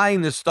I'm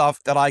buying the stuff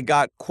that I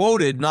got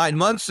quoted 9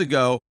 months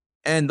ago,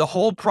 and the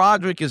whole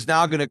project is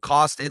now going to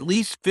cost at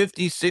least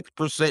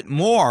 56%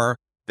 more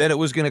than it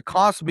was going to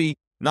cost me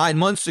 9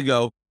 months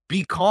ago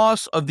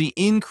because of the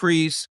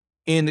increase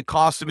in the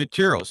cost of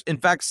materials. In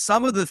fact,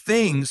 some of the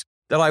things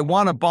that I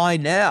want to buy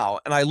now,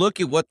 and I look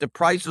at what the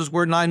prices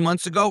were 9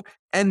 months ago,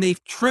 and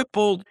they've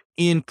tripled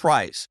in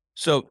price.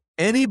 So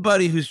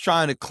anybody who's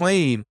trying to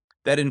claim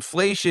that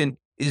inflation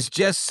is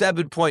just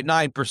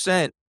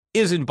 7.9%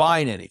 isn't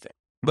buying anything.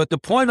 But the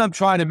point I'm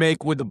trying to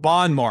make with the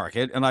bond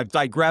market, and I've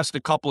digressed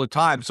a couple of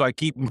times, so I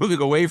keep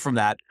moving away from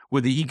that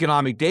with the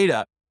economic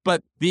data,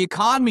 but the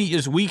economy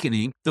is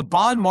weakening. The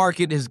bond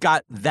market has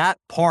got that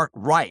part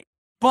right.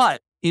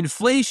 But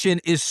inflation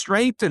is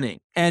strengthening,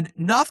 and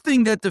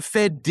nothing that the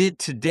Fed did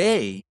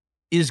today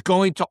is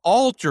going to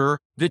alter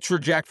the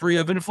trajectory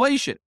of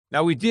inflation.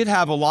 Now, we did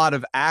have a lot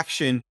of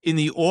action in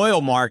the oil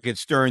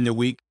markets during the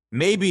week.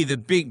 Maybe the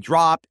big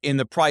drop in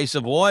the price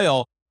of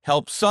oil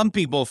helped some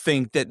people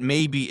think that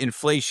maybe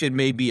inflation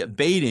may be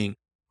abating,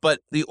 but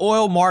the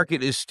oil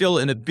market is still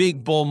in a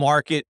big bull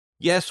market.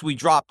 Yes, we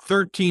dropped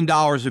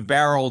 $13 a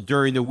barrel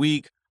during the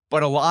week,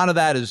 but a lot of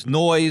that is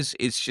noise.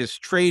 It's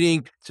just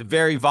trading. It's a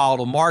very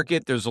volatile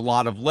market. There's a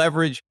lot of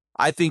leverage.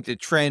 I think the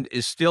trend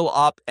is still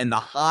up and the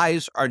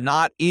highs are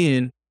not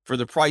in for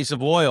the price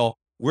of oil.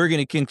 We're going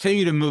to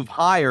continue to move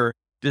higher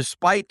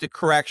despite the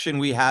correction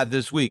we had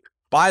this week.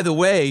 By the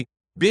way,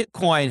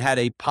 Bitcoin had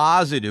a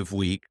positive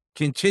week,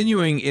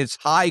 continuing its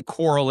high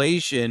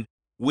correlation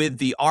with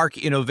the ARK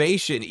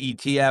Innovation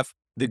ETF.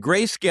 The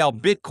Grayscale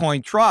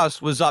Bitcoin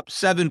Trust was up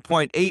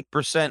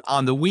 7.8%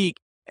 on the week,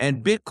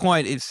 and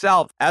Bitcoin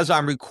itself, as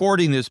I'm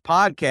recording this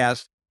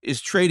podcast,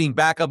 is trading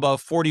back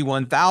above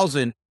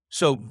 41,000.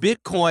 So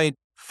Bitcoin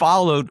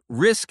followed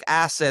risk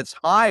assets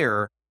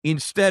higher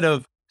instead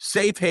of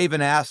safe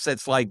haven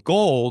assets like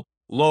gold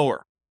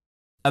lower.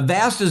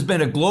 Avast has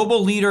been a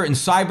global leader in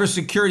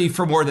cybersecurity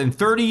for more than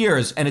 30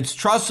 years, and it's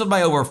trusted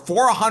by over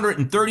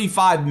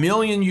 435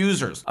 million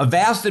users.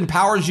 Avast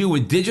empowers you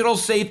with digital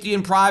safety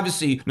and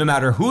privacy, no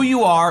matter who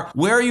you are,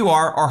 where you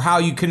are, or how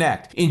you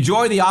connect.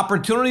 Enjoy the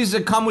opportunities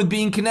that come with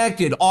being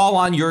connected, all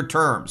on your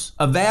terms.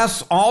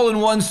 Avast's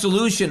all-in-one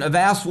solution,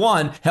 Avast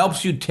One,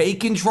 helps you take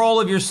control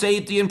of your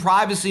safety and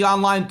privacy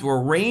online through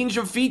a range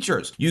of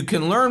features. You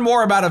can learn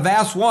more about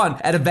Avast One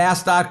at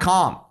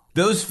Avast.com.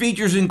 Those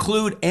features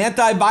include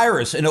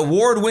antivirus, an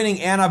award-winning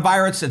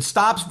antivirus that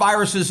stops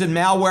viruses and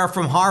malware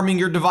from harming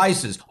your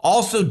devices.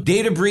 Also,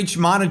 data breach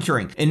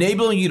monitoring,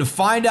 enabling you to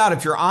find out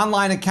if your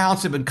online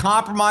accounts have been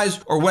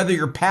compromised or whether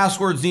your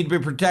passwords need to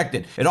be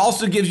protected. It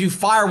also gives you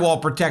firewall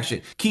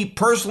protection, keep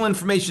personal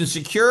information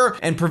secure,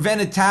 and prevent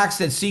attacks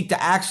that seek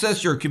to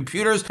access your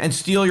computers and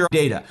steal your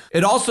data.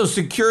 It also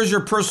secures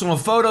your personal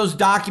photos,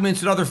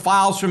 documents, and other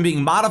files from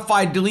being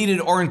modified, deleted,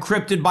 or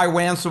encrypted by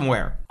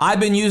ransomware. I've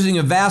been using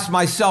Avast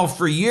myself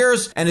for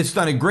years, and it's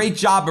done a great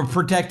job of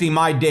protecting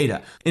my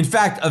data. In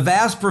fact,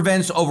 Avast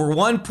prevents over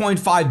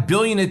 1.5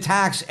 billion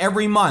attacks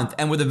every month,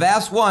 and with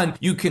Avast One,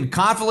 you can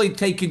confidently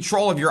take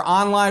control of your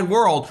online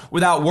world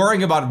without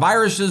worrying about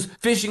viruses,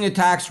 phishing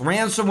attacks,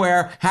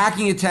 ransomware,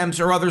 hacking attempts,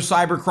 or other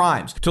cyber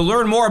crimes. To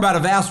learn more about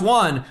Avast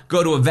One,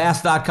 go to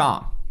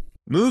Avast.com.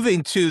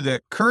 Moving to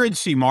the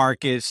currency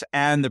markets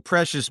and the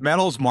precious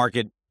metals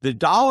market, the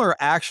dollar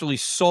actually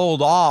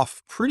sold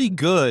off pretty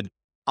good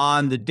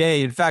on the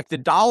day. In fact, the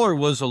dollar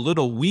was a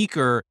little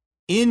weaker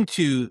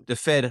into the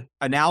Fed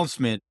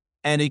announcement,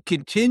 and it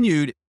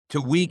continued to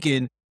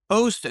weaken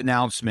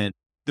post-announcement.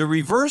 The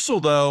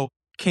reversal, though,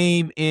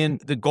 came in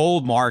the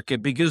gold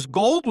market because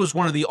gold was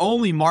one of the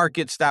only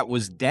markets that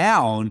was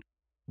down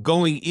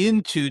going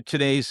into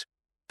today's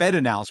Fed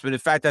announcement. In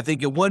fact, I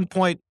think at one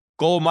point,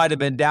 gold might have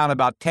been down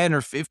about 10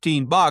 or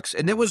 15 bucks,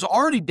 and it was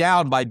already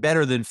down by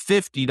better than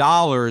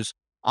 $50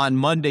 on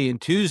Monday and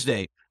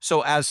Tuesday.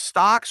 So as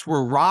stocks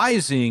were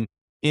rising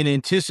in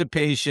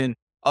anticipation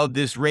of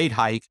this rate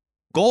hike,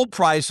 gold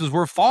prices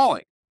were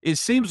falling. It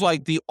seems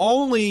like the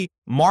only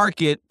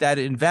market that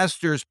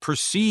investors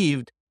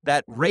perceived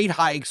that rate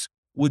hikes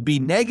would be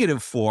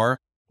negative for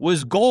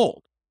was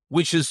gold,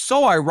 which is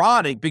so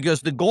ironic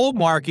because the gold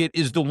market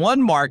is the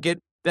one market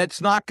that's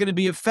not going to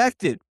be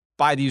affected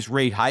by these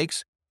rate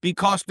hikes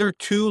because they're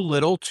too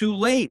little too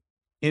late.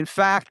 In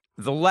fact,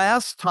 the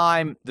last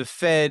time the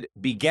Fed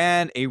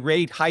began a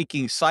rate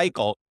hiking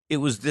cycle, it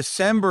was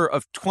December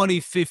of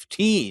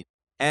 2015.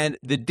 And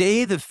the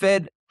day the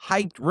Fed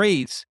hiked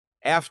rates,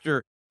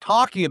 after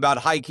talking about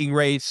hiking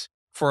rates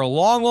for a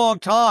long, long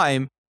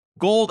time,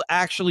 gold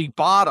actually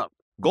bottomed.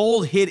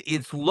 Gold hit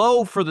its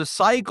low for the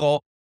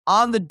cycle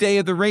on the day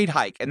of the rate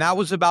hike, and that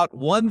was about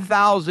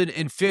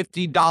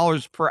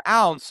 $1,050 per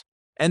ounce.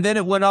 And then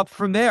it went up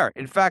from there.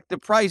 In fact, the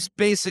price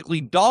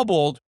basically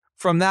doubled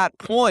from that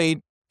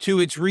point to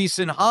its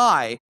recent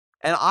high.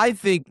 And I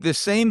think the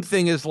same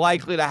thing is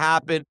likely to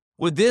happen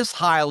with this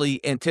highly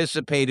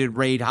anticipated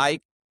rate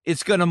hike.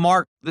 It's going to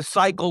mark the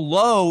cycle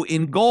low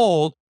in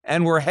gold,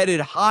 and we're headed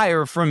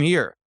higher from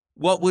here.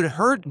 What would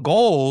hurt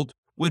gold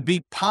would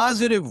be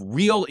positive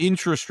real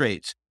interest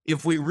rates.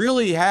 If we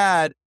really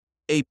had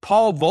a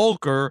Paul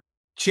Volcker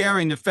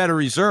chairing the Federal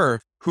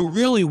Reserve, who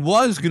really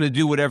was going to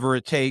do whatever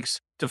it takes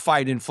to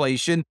fight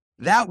inflation,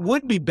 that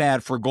would be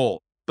bad for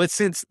gold. But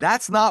since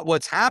that's not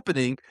what's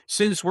happening,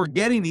 since we're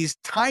getting these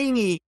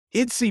tiny,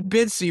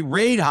 itsy-bitsy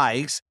rate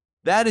hikes,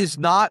 that is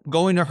not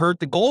going to hurt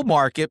the gold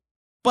market.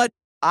 But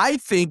I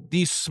think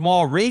these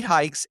small rate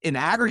hikes in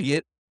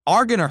aggregate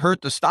are going to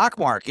hurt the stock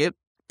market,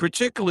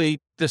 particularly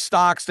the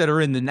stocks that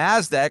are in the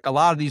NASDAQ. A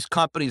lot of these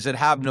companies that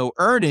have no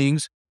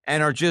earnings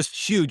and are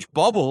just huge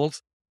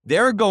bubbles,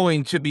 they're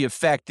going to be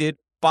affected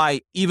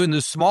by even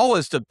the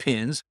smallest of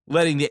pins,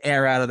 letting the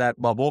air out of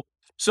that bubble.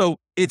 So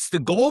it's the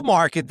gold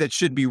market that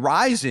should be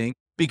rising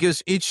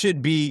because it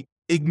should be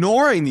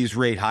ignoring these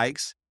rate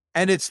hikes.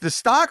 And it's the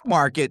stock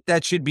market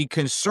that should be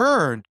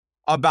concerned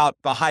about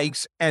the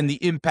hikes and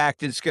the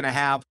impact it's going to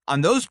have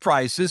on those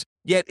prices,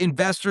 yet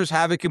investors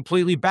have it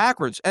completely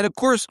backwards. And of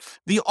course,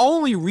 the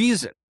only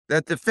reason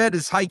that the Fed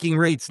is hiking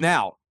rates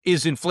now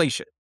is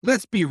inflation.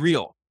 Let's be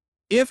real.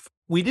 If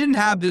we didn't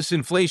have this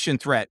inflation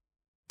threat,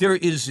 there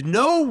is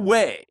no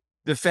way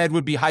the Fed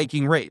would be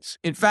hiking rates.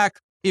 In fact,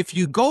 if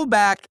you go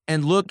back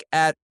and look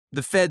at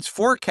the Fed's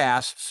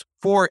forecasts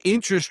for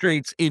interest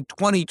rates in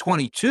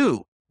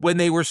 2022, when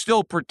they were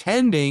still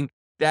pretending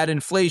that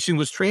inflation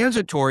was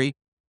transitory,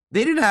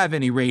 they didn't have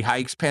any rate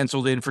hikes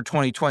penciled in for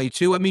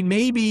 2022. I mean,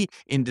 maybe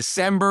in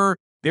December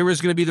there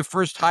was going to be the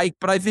first hike,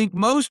 but I think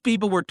most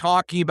people were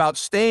talking about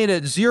staying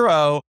at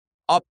zero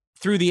up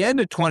through the end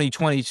of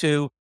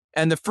 2022,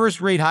 and the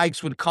first rate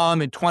hikes would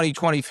come in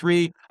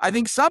 2023. I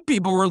think some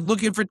people were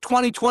looking for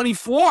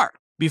 2024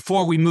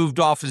 before we moved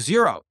off of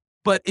zero.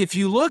 But if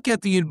you look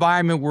at the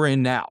environment we're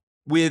in now,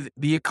 with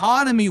the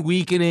economy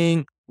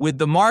weakening, with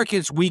the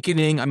markets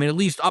weakening, I mean, at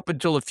least up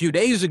until a few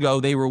days ago,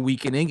 they were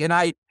weakening, and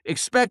I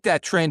expect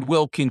that trend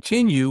will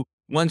continue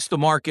once the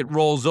market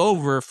rolls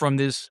over from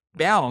this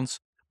bounce.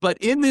 But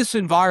in this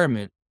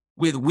environment,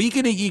 with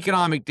weakening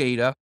economic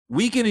data,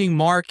 weakening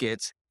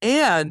markets,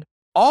 and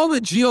all the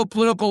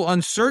geopolitical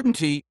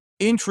uncertainty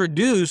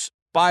introduced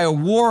by a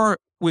war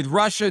with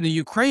Russia and the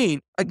Ukraine,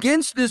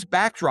 against this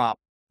backdrop,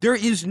 there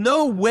is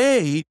no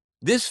way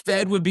this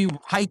Fed would be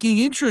hiking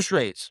interest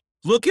rates.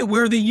 Look at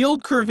where the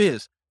yield curve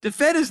is. The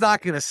Fed is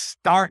not going to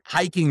start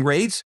hiking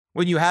rates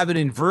when you have an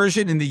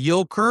inversion in the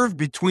yield curve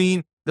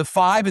between the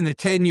 5 and the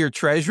 10-year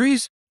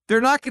treasuries. They're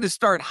not going to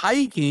start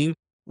hiking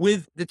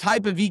with the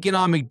type of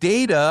economic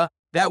data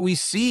that we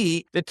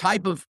see, the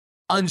type of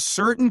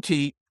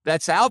uncertainty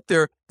that's out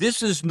there.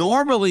 This is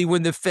normally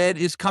when the Fed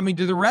is coming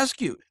to the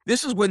rescue.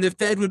 This is when the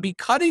Fed would be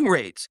cutting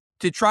rates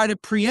to try to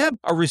preempt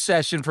a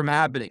recession from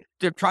happening,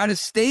 to try to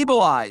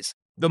stabilize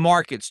the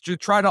markets, to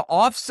try to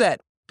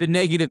offset the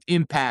negative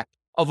impact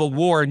of a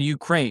war in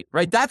Ukraine,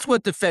 right? That's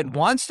what the Fed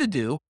wants to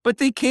do, but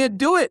they can't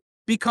do it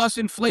because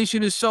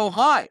inflation is so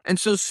high. And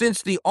so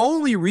since the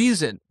only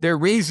reason they're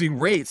raising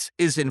rates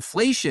is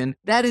inflation,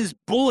 that is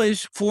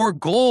bullish for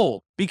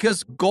gold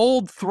because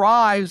gold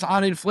thrives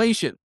on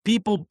inflation.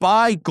 People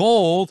buy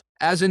gold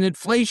as an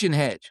inflation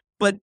hedge.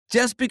 But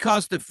just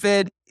because the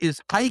Fed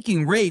is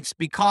hiking rates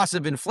because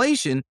of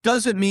inflation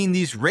doesn't mean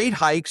these rate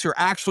hikes are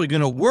actually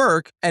going to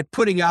work at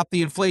putting out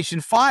the inflation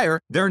fire.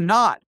 They're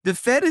not. The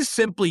Fed is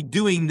simply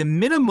doing the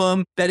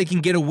minimum that it can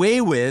get away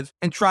with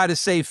and try to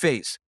save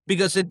face.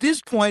 Because at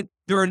this point,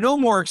 there are no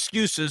more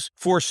excuses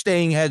for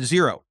staying at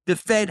zero. The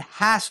Fed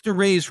has to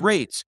raise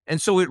rates. And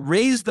so it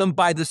raised them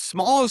by the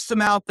smallest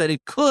amount that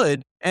it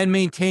could and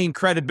maintain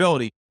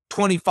credibility,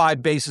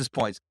 25 basis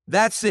points.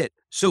 That's it.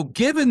 So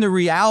given the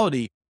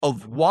reality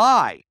of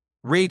why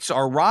rates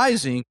are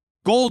rising,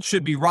 gold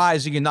should be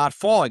rising and not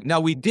falling. Now,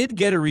 we did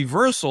get a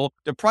reversal.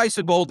 The price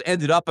of gold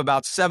ended up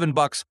about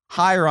 $7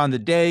 higher on the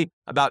day,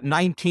 about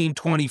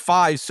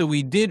 $19.25. So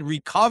we did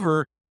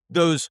recover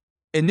those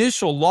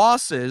initial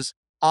losses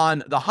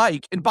on the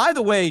hike. And by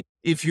the way,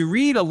 if you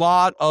read a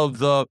lot of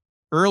the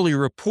early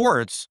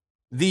reports,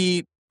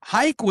 the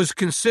hike was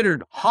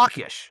considered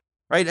hawkish,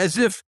 right? As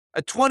if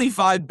a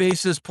 25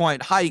 basis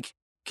point hike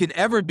can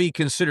ever be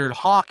considered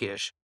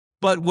hawkish.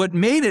 But what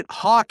made it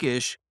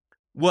hawkish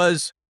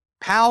was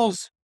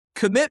Powell's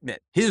commitment,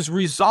 his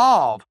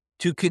resolve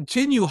to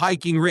continue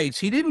hiking rates.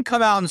 He didn't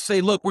come out and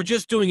say, look, we're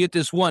just doing it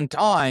this one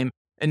time,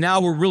 and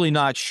now we're really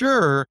not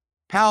sure.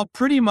 Powell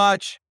pretty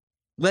much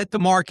let the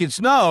markets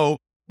know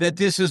that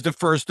this is the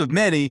first of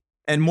many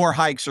and more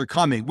hikes are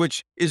coming,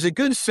 which is a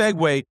good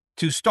segue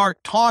to start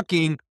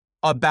talking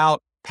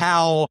about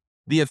Powell,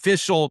 the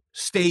official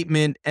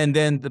statement, and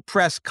then the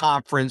press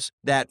conference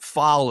that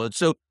followed.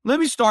 So let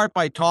me start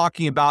by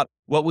talking about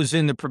what was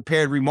in the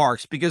prepared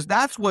remarks, because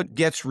that's what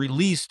gets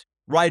released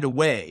right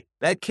away.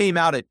 That came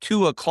out at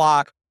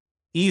 2:00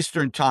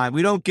 Eastern time.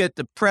 We don't get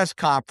the press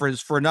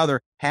conference for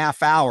another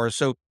half hour.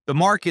 So the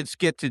markets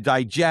get to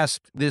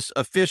digest this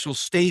official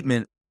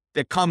statement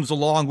that comes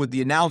along with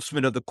the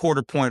announcement of the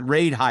quarter-point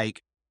rate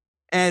hike.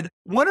 And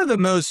one of the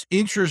most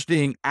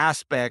interesting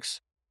aspects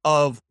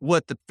of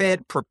what the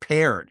Fed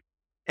prepared,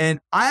 and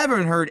I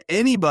haven't heard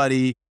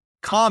anybody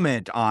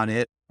comment on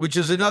it, which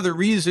is another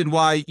reason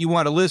why you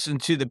want to listen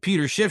to the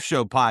Peter Schiff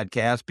Show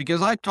podcast,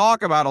 because I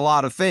talk about a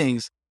lot of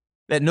things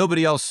that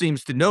nobody else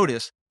seems to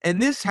notice.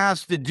 And this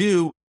has to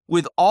do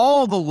with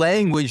all the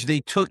language they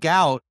took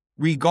out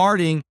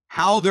regarding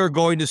how they're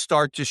going to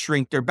start to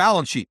shrink their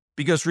balance sheet.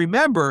 Because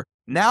remember,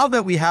 now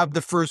that we have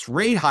the first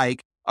rate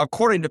hike,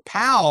 according to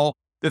Powell,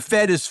 the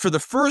Fed is for the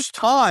first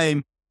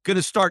time going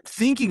to start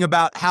thinking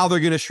about how they're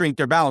going to shrink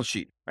their balance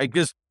sheet, right?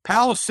 Because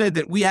Powell said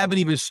that we haven't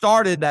even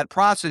started that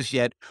process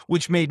yet,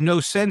 which made no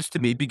sense to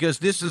me because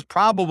this is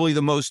probably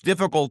the most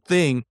difficult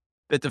thing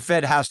that the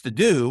Fed has to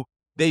do.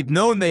 They've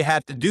known they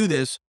had to do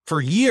this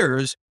for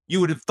years. You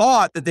would have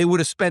thought that they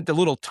would have spent a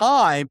little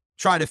time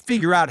trying to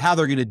figure out how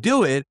they're going to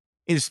do it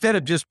instead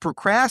of just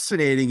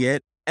procrastinating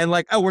it and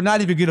like, oh, we're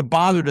not even going to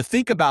bother to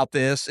think about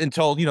this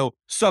until,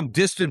 some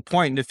distant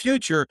point in the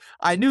future.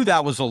 I knew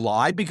that was a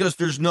lie because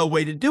there's no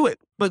way to do it.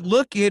 But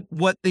look at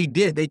what they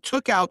did. They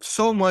took out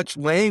so much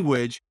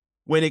language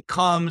when it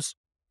comes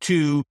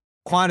to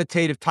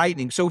quantitative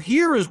tightening. So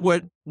here is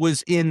what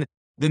was in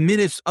the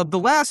minutes of the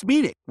last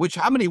meeting, which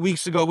how many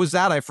weeks ago was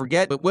that? I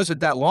forget. It wasn't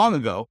that long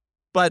ago.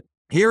 But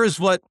here is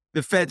what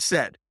the Fed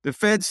said. The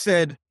Fed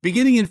said,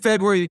 beginning in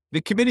February,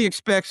 the committee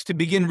expects to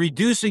begin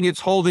reducing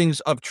its holdings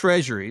of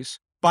treasuries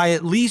by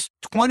at least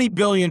 $20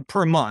 billion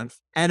per month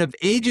and of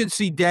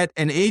agency debt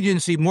and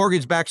agency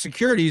mortgage-backed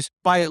securities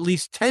by at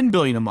least $10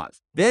 billion a month.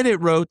 Then it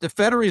wrote, the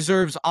Federal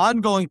Reserve's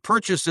ongoing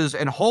purchases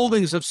and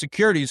holdings of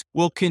securities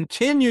will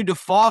continue to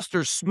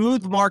foster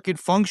smooth market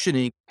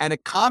functioning and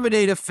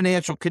accommodative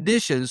financial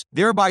conditions,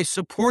 thereby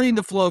supporting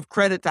the flow of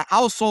credit to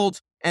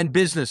households and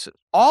businesses.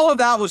 All of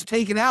that was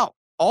taken out.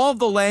 All of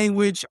the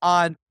language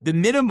on the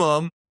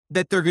minimum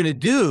that they're going to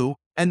do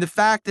and the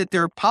fact that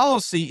their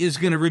policy is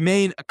going to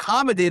remain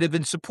accommodative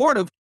and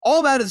supportive,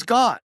 all that is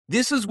gone.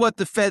 This is what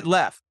the Fed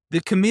left. The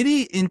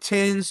committee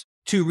intends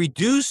to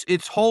reduce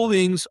its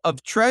holdings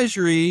of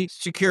Treasury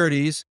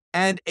securities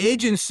and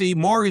agency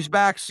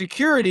mortgage-backed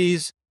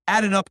securities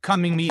at an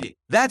upcoming meeting.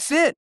 That's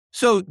it.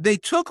 So they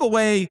took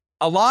away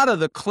a lot of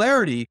the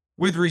clarity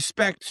with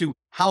respect to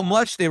how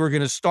much they were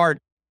going to start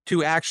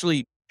to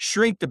actually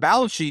shrink the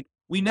balance sheet.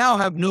 We now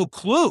have no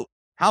clue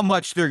how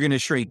much they're going to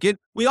shrink it.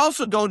 We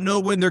also don't know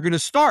when they're going to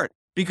start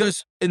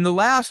because in the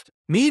last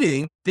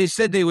meeting, they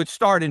said they would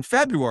start in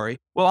February.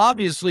 Well,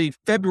 obviously,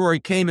 February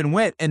came and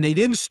went and they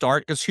didn't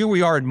start because here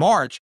we are in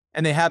March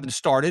and they haven't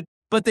started,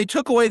 but they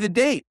took away the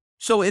date.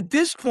 So at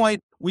this point,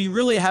 we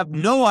really have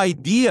no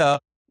idea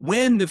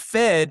when the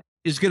Fed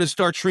is going to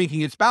start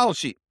shrinking its balance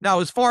sheet. Now,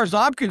 as far as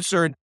I'm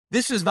concerned,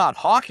 this is not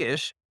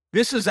hawkish.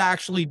 This is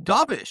actually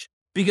dovish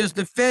because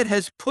the Fed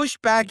has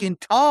pushed back in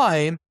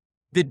time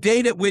the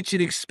date at which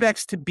it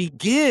expects to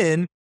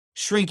begin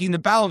shrinking the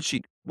balance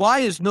sheet. Why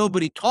is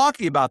nobody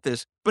talking about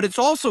this? But it's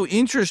also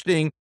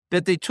interesting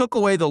that they took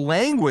away the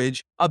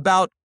language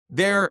about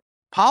their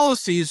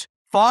policies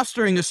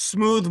fostering a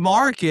smooth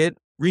market,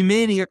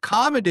 remaining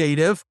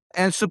accommodative,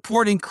 and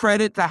supporting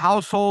credit to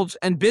households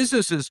and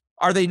businesses.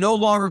 Are they no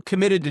longer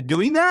committed to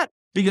doing that?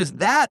 Because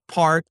that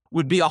part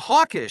would be a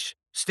hawkish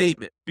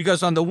statement.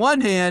 Because on the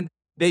one hand,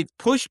 they've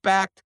pushed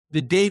back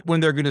the date when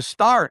they're going to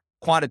start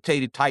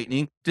quantitative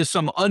tightening to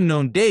some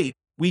unknown date.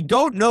 We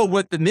don't know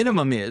what the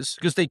minimum is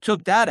because they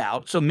took that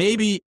out. So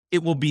maybe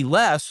it will be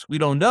less. We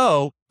don't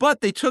know.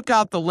 But they took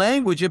out the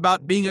language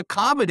about being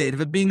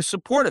accommodative and being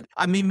supportive.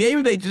 I mean,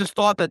 maybe they just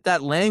thought that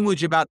that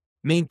language about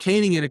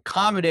maintaining an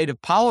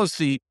accommodative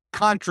policy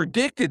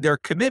contradicted their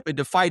commitment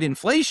to fight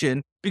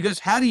inflation, because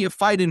how do you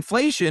fight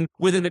inflation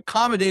with an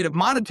accommodative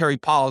monetary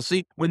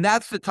policy when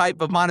that's the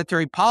type of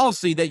monetary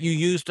policy that you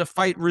use to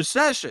fight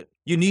recession?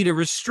 You need a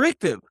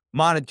restrictive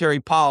monetary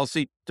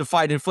policy to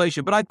fight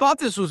inflation. But I thought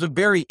this was a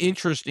very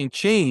interesting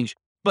change.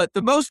 But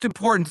the most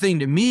important thing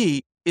to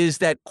me is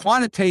that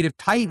quantitative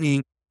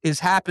tightening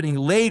is happening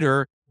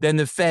later than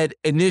the Fed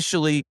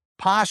initially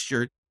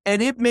postured,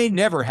 and it may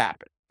never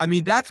happen. I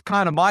mean, that's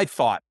kind of my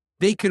thought.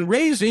 They can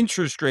raise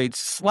interest rates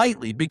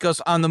slightly because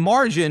on the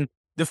margin,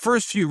 the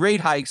first few rate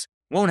hikes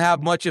won't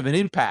have much of an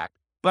impact.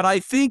 But I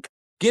think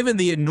given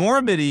the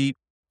enormity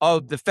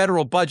of the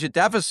federal budget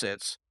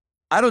deficits,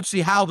 I don't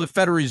see how the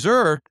Federal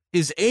Reserve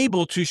is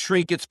able to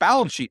shrink its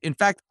balance sheet. In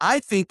fact, I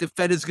think the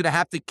Fed is going to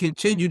have to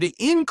continue to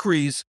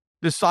increase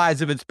the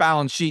size of its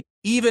balance sheet,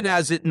 even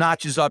as it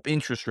notches up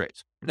interest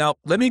rates. Now,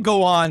 let me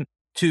go on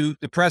to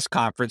the press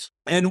conference.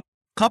 And a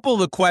couple of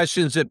the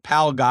questions that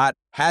Powell got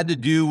had to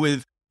do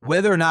with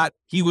whether or not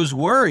he was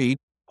worried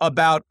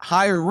about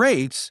higher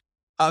rates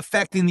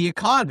affecting the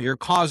economy or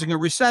causing a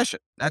recession.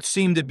 That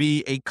seemed to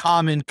be a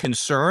common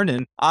concern,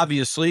 and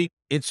obviously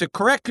it's a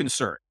correct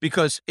concern,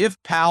 because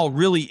if Powell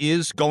really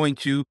is going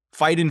to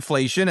fight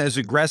inflation as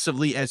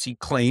aggressively as he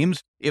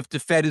claims, if the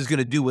Fed is going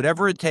to do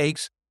whatever it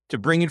takes to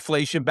bring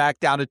inflation back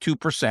down to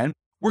 2%,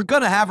 we're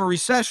going to have a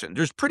recession.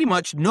 There's pretty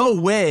much no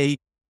way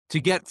to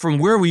get from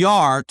where we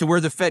are to where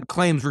the Fed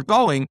claims we're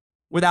going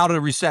without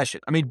a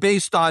recession. I mean,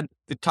 based on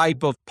the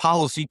type of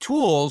policy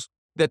tools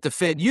that the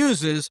Fed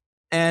uses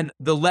and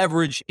the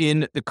leverage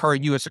in the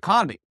current U.S.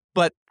 economy.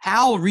 But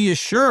Powell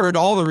reassured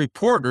all the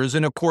reporters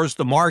and, of course,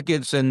 the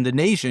markets and the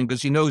nation,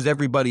 because he knows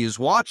everybody is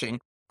watching,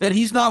 that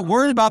he's not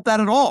worried about that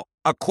at all.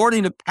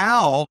 According to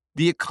Powell,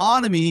 the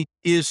economy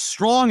is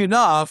strong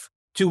enough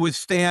to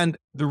withstand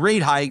the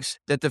rate hikes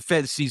that the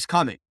Fed sees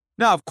coming.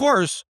 Now, of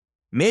course,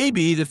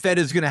 maybe the Fed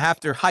is going to have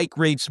to hike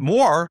rates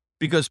more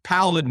because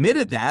Powell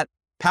admitted that.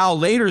 Powell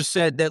later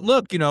said that,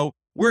 look,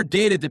 we're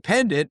data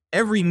dependent.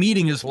 Every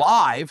meeting is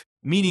live,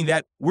 meaning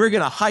that we're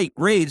going to hike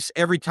rates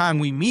every time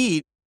we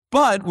meet,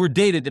 but we're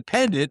data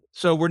dependent.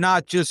 So we're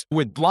not just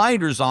with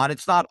blinders on.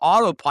 It's not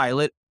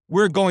autopilot.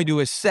 We're going to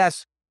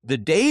assess the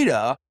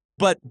data,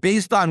 but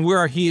based on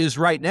where he is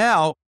right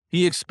now,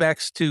 he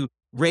expects to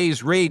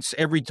raise rates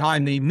every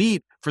time they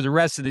meet for the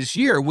rest of this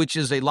year, which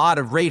is a lot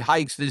of rate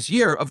hikes this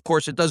year. Of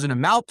course, it doesn't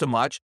amount to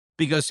much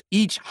because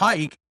each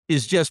hike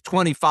is just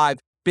 25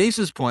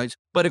 basis points.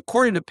 But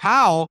according to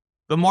Powell,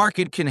 the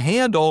market can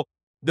handle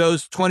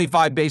those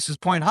 25 basis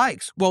point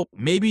hikes. Well,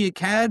 maybe it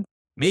can,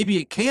 maybe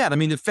it can't. I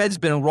mean, the Fed's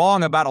been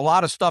wrong about a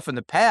lot of stuff in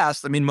the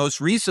past. I mean, most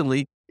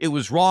recently, it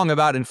was wrong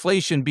about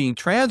inflation being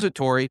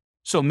transitory.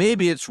 So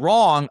maybe it's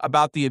wrong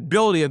about the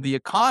ability of the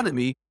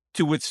economy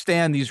to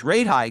withstand these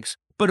rate hikes.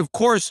 But of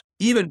course,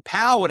 even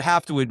Powell would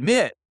have to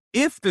admit,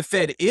 if the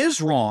Fed is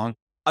wrong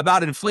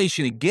about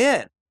inflation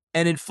again,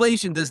 and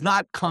inflation does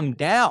not come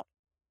down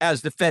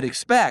as the Fed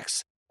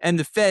expects, and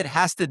the Fed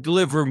has to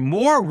deliver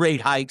more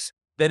rate hikes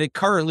than it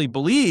currently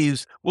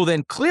believes, well,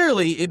 then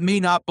clearly it may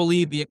not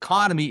believe the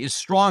economy is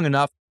strong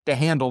enough to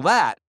handle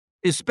that,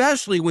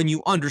 especially when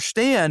you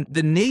understand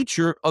the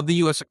nature of the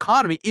U.S.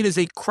 economy. It is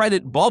a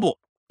credit bubble.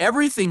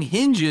 Everything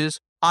hinges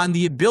on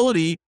the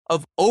ability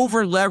of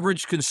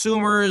over-leveraged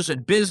consumers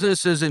and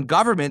businesses and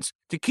governments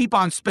to keep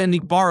on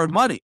spending borrowed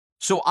money.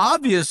 So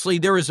obviously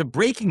there is a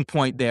breaking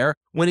point there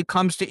when it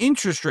comes to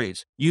interest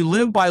rates. You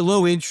live by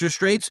low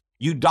interest rates,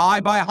 you die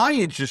by high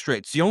interest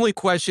rates. The only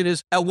question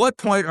is, at what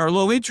point are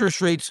low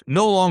interest rates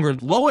no longer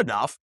low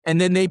enough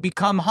and then they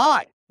become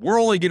high?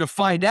 We're only going to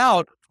find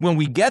out when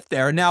we get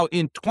there. Now,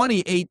 in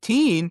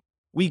 2018,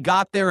 we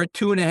got there at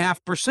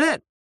 2.5%.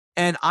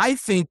 And I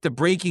think the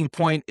breaking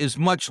point is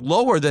much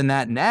lower than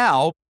that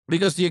now,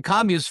 because the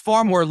economy is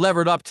far more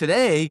levered up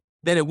today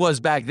than it was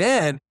back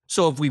then.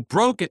 So if we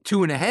broke at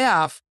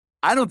 2.5,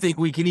 I don't think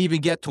we can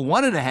even get to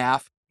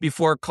 1.5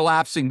 before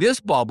collapsing this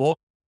bubble.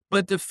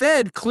 But the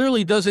Fed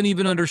clearly doesn't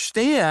even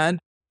understand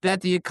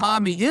that the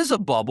economy is a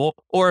bubble,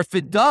 or if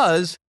it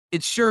does,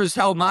 it's sure as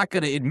hell not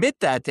going to admit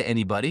that to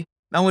anybody.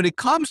 Now, when it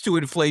comes to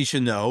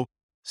inflation, though,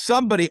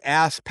 somebody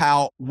asked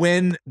Powell,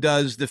 when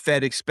does the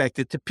Fed expect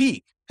it to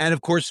peak? And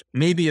of course,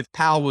 maybe if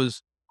Powell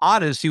was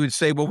honest, he would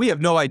say, well, we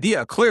have no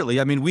idea, clearly.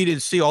 I mean, we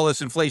didn't see all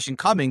this inflation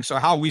coming, so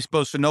how are we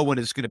supposed to know when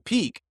it's going to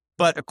peak?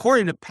 But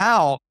according to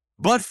Powell,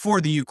 but for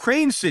the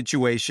Ukraine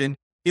situation,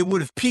 it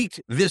would have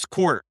peaked this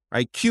quarter,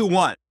 right?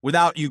 Q1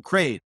 without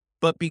Ukraine.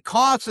 But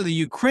because of the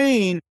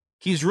Ukraine,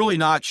 he's really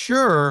not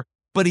sure,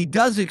 but he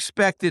does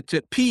expect it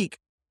to peak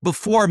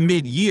before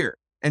mid-year.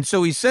 And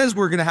so he says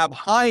we're going to have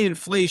high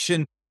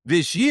inflation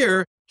this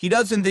year. He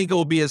doesn't think it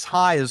will be as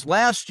high as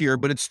last year,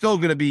 but it's still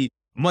going to be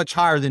much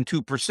higher than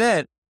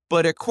 2%.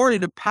 But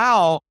according to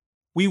Powell,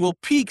 we will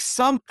peak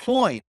some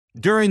point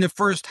during the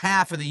first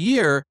half of the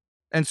year.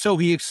 And so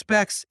he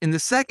expects in the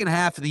second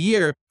half of the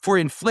year for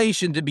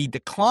inflation to be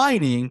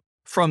declining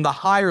from the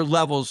higher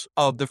levels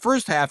of the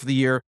first half of the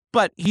year,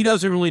 but he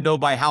doesn't really know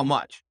by how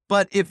much.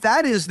 But if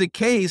that is the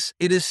case,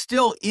 it is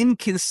still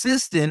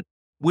inconsistent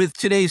with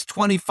today's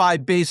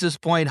 25 basis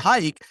point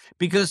hike,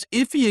 because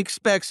if he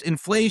expects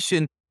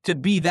inflation to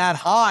be that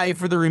high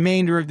for the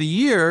remainder of the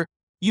year,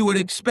 you would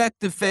expect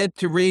the Fed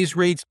to raise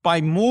rates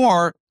by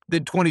more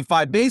than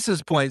 25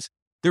 basis points.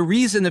 The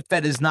reason the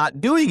Fed is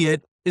not doing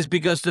it is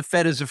because the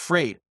Fed is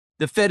afraid.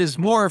 The Fed is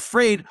more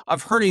afraid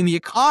of hurting the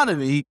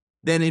economy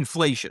than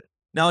inflation.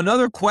 Now,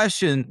 another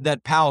question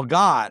that Powell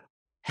got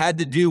had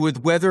to do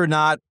with whether or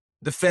not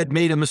the Fed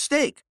made a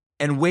mistake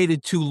and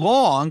waited too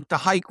long to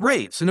hike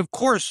rates. And of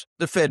course,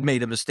 the Fed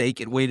made a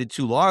mistake. It waited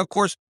too long. Of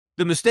course,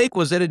 the mistake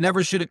was that it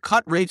never should have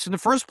cut rates in the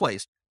first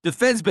place. The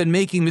Fed's been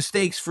making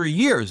mistakes for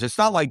years. It's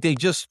not like they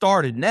just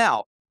started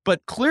now.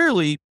 But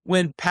clearly,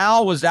 when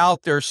Powell was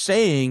out there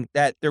saying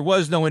that there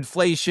was no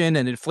inflation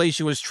and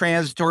inflation was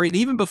transitory, and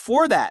even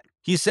before that,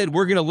 he said,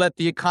 we're going to let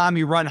the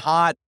economy run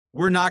hot.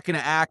 We're not going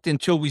to act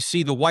until we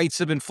see the whites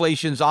of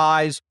inflation's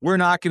eyes. We're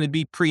not going to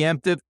be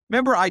preemptive.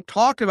 Remember, I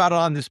talked about it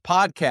on this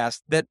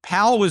podcast that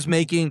Powell was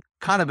making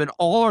kind of an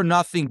all or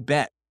nothing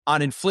bet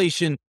on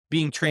inflation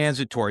being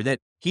transitory, that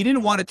he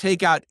didn't want to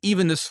take out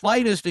even the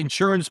slightest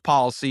insurance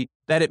policy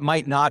that it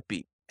might not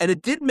be. And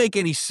it didn't make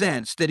any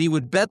sense that he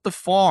would bet the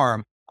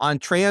farm on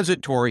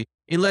transitory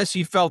unless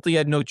he felt he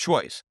had no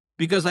choice.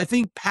 Because I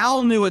think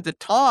Powell knew at the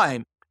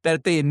time that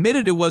if they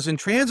admitted it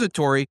wasn't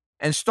transitory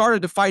and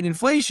started to fight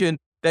inflation,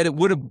 that it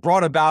would have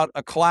brought about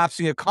a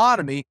collapsing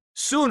economy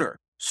sooner.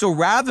 So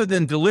rather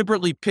than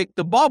deliberately pick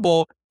the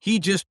bubble, he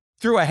just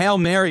threw a Hail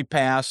Mary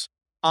pass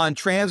on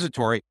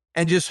transitory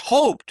and just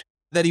hoped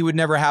that he would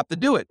never have to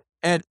do it.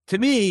 And to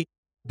me,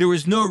 there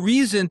was no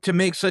reason to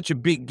make such a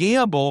big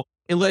gamble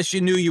unless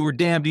you knew you were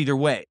damned either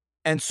way.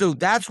 And so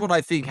that's what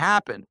I think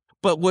happened.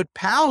 But what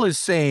Powell is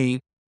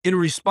saying in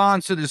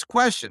response to this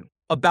question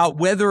about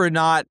whether or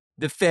not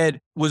the Fed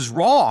was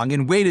wrong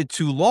and waited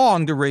too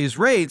long to raise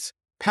rates,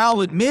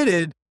 Powell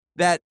admitted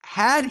that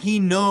had he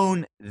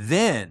known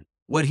then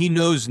what he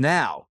knows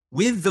now,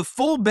 with the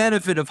full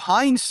benefit of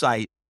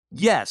hindsight,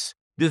 yes,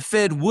 the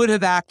Fed would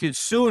have acted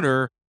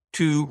sooner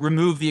to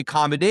remove the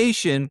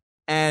accommodation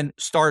and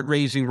start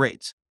raising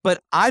rates.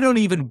 But I don't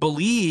even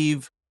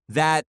believe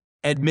that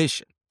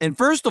admission. And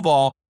first of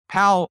all,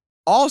 Powell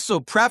also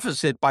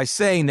prefaced it by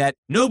saying that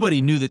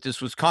nobody knew that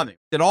this was coming,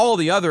 that all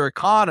the other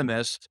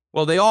economists,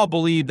 well, they all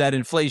believed that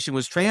inflation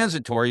was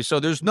transitory, so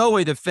there's no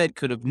way the Fed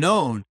could have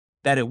known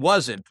that it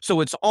wasn't.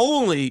 So it's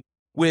only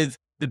with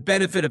the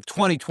benefit of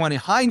 2020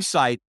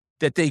 hindsight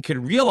that they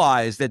could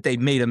realize that they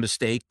made a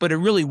mistake, but it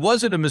really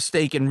wasn't a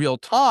mistake in real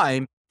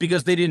time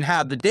because they didn't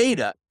have the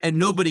data and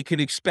nobody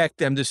could expect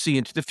them to see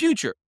into the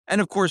future. And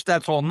of course,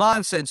 that's all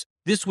nonsense.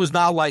 This was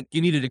not like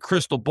you needed a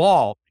crystal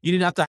ball. You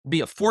didn't have to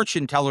be a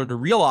fortune teller to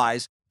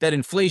realize that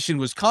inflation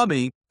was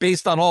coming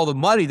based on all the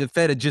money the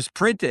Fed had just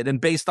printed and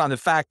based on the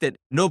fact that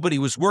nobody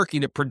was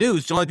working to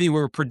produce. The only thing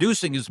we were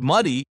producing is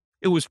money.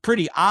 It was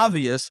pretty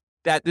obvious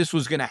that this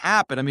was going to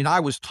happen. I mean, I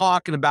was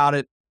talking about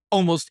it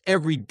almost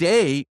every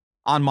day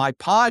on my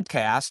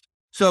podcast.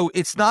 So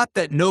it's not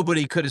that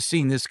nobody could have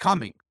seen this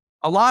coming.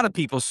 A lot of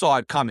people saw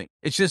it coming.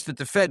 It's just that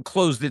the Fed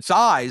closed its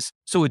eyes,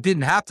 so it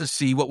didn't have to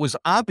see what was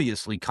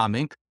obviously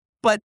coming.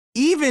 But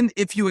even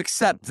if you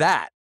accept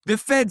that, the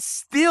Fed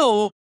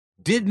still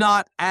did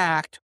not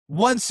act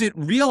once it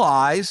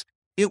realized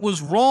it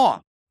was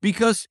wrong,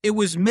 because it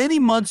was many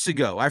months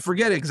ago, I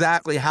forget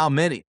exactly how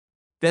many,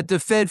 that the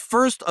Fed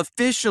first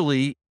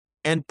officially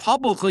and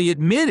publicly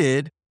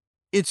admitted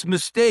its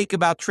mistake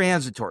about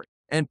transitory.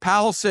 And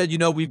Powell said,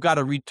 we've got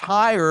to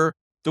retire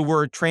the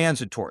word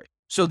transitory.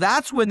 So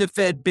that's when the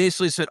Fed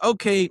basically said,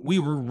 okay, we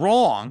were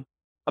wrong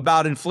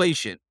about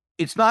inflation.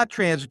 It's not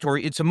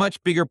transitory. It's a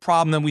much bigger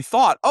problem than we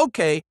thought.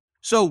 Okay,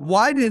 so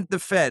why didn't the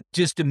Fed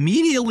just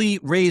immediately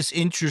raise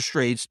interest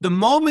rates the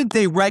moment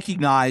they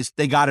recognized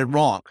they got it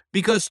wrong?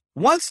 Because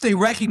once they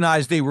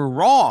recognized they were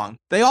wrong,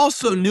 they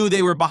also knew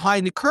they were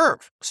behind the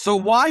curve. So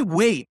why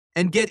wait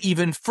and get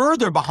even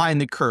further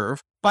behind the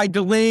curve by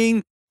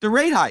delaying the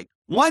rate hike?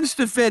 Once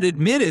the Fed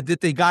admitted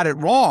that they got it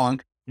wrong,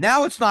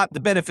 now it's not the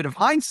benefit of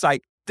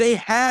hindsight. They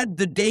had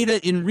the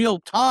data in real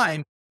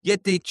time,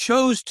 yet they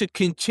chose to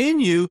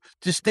continue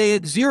to stay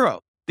at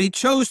zero. They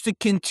chose to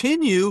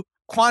continue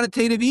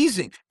quantitative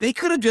easing. They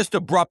could have just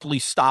abruptly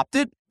stopped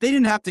it. They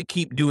didn't have to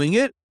keep doing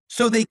it.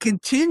 So they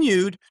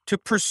continued to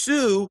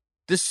pursue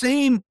the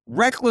same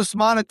reckless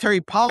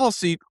monetary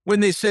policy when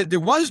they said there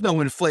was no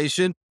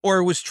inflation or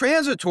it was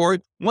transitory,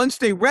 once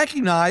they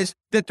recognized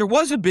that there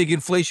was a big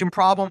inflation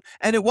problem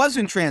and it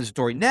wasn't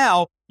transitory.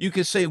 Now you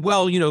can say,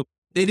 well,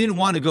 they didn't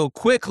want to go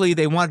quickly.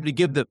 They wanted to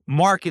give the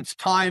markets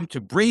time to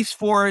brace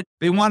for it.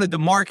 They wanted the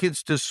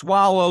markets to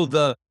swallow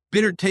the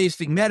bitter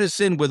tasting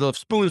medicine with a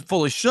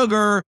spoonful of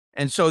sugar.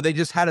 And so they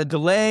just had a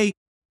delay.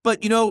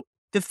 But,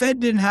 the Fed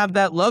didn't have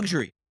that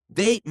luxury.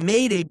 They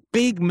made a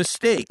big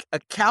mistake, a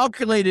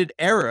calculated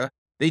error.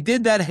 They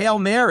did that Hail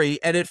Mary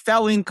and it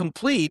fell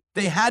incomplete.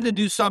 They had to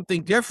do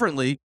something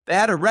differently. They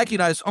had to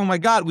recognize, oh my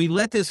God, we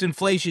let this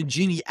inflation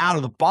genie out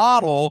of the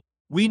bottle.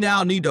 We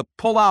now need to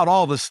pull out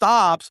all the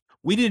stops.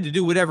 We need to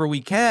do whatever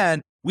we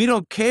can. We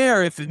don't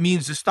care if it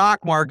means the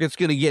stock market's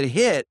going to get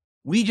hit.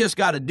 We just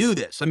got to do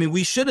this. I mean,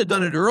 we should have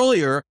done it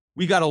earlier.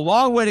 We got a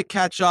long way to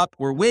catch up.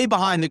 We're way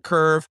behind the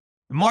curve.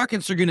 The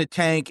markets are going to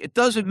tank. It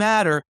doesn't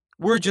matter.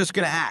 We're just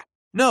going to act.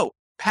 No,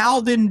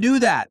 Powell didn't do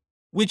that,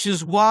 which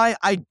is why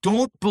I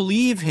don't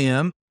believe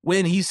him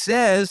when he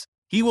says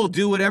he will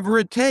do whatever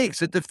it takes,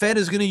 that the Fed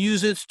is going to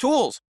use its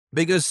tools.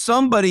 Because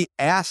somebody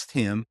asked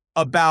him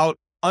about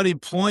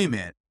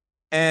unemployment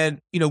and,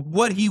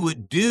 what he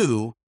would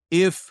do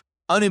if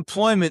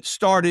unemployment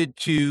started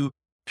to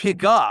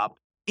pick up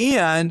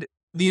and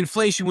the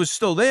inflation was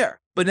still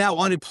there. But now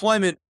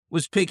unemployment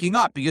was picking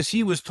up because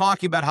he was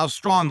talking about how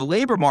strong the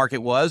labor market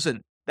was,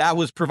 and that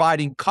was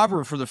providing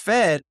cover for the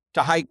Fed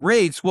to hike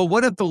rates. Well,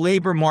 what if the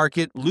labor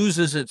market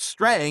loses its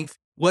strength?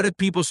 What if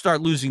people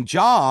start losing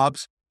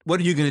jobs? What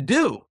are you going to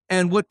do?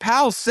 And what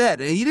Powell said,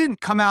 and he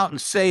didn't come out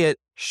and say it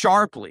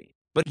sharply,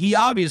 but he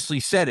obviously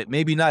said it.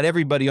 Maybe not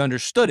everybody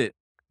understood it,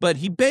 but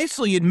he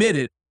basically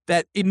admitted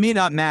that it may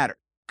not matter,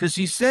 because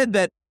he said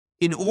that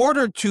in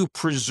order to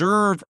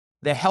preserve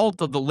the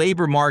health of the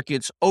labor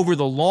markets over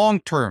the long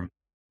term,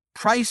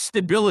 price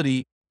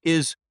stability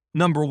is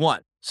number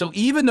one. So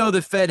even though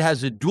the Fed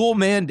has a dual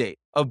mandate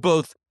of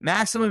both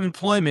maximum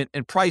employment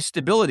and price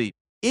stability,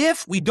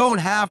 if we don't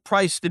have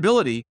price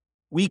stability,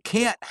 we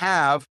can't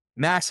have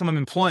maximum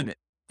employment.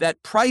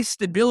 That price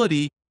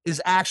stability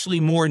is actually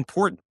more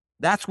important.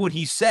 That's what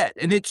he said,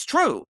 and it's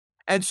true.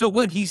 And so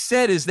what he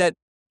said is that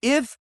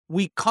if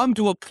we come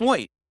to a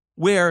point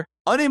where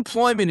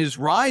unemployment is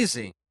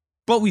rising,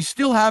 but we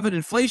still have an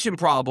inflation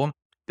problem,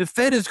 the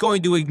Fed is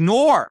going to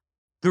ignore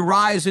the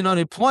rise in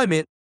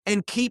unemployment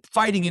and keep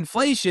fighting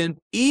inflation,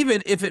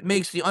 even if it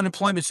makes the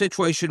unemployment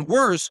situation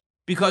worse,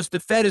 because the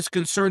Fed is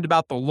concerned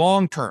about the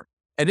long term.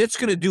 And it's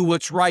going to do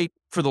what's right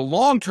for the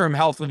long-term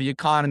health of the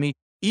economy,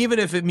 even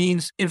if it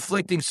means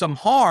inflicting some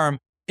harm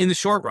in the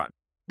short run.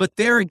 But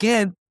there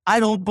again, I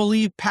don't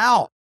believe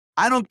Powell.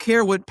 I don't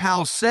care what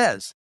Powell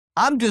says.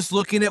 I'm just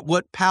looking at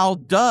what Powell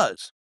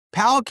does.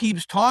 Powell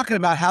keeps talking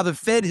about how the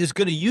Fed is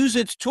going to use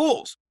its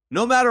tools,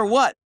 no matter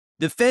what.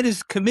 The Fed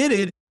is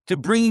committed to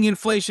bringing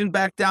inflation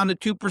back down to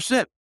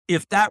 2%.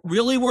 If that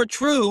really were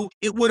true,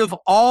 it would have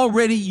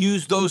already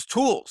used those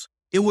tools.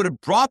 It would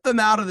have brought them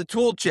out of the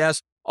tool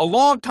chest a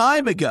long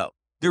time ago.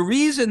 The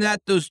reason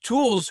that those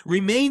tools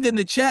remained in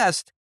the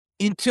chest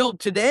until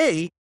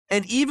today,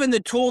 and even the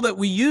tool that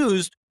we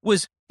used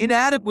was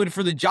inadequate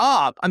for the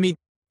job. I mean,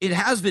 it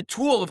has the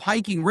tool of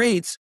hiking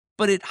rates,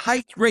 but it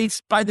hiked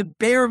rates by the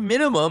bare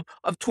minimum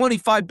of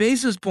 25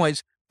 basis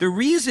points. The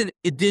reason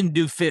it didn't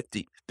do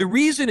 50, the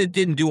reason it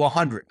didn't do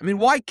 100. I mean,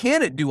 why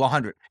can't it do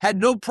 100? Had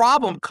no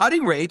problem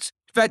cutting rates.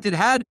 In fact, it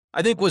had,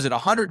 I think, was it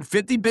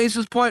 150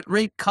 basis point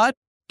rate cut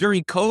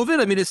during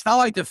COVID? I mean, it's not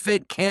like the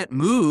Fed can't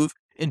move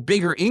in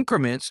bigger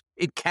increments.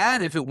 It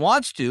can if it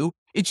wants to.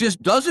 It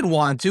just doesn't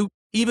want to,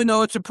 even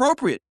though it's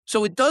appropriate.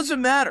 So it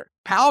doesn't matter.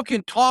 Powell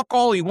can talk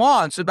all he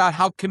wants about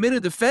how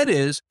committed the Fed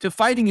is to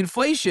fighting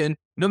inflation,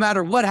 no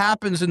matter what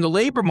happens in the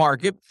labor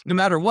market, no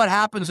matter what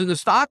happens in the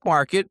stock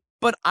market,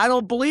 but I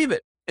don't believe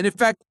it. And in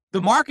fact,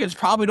 the markets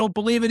probably don't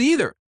believe it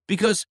either,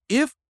 because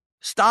if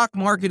stock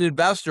market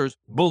investors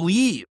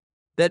believe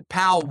that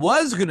Powell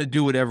was going to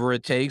do whatever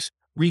it takes,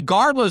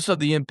 regardless of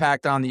the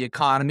impact on the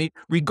economy,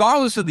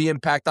 regardless of the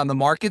impact on the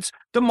markets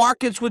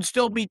would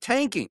still be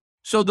tanking.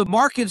 So the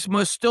markets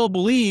must still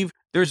believe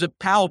there's a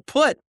Powell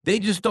put. They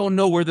just don't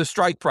know where the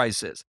strike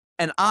price is.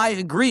 And I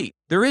agree.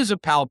 There is a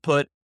Powell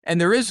put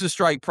and there is a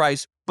strike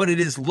price, but it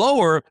is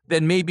lower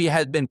than maybe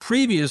had been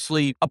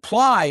previously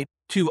applied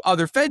to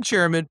other Fed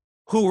chairmen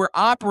who were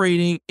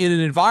operating in an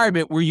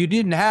environment where you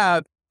didn't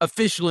have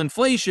official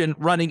inflation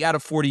running at a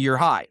 40-year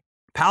high.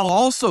 Powell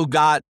also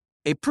got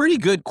a pretty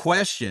good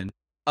question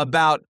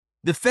about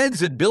the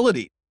Fed's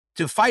ability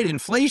to fight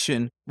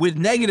inflation with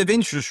negative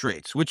interest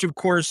rates, which of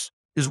course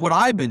is what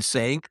I've been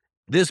saying.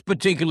 This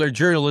particular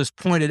journalist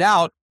pointed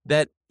out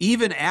that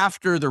even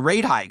after the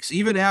rate hikes,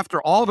 even after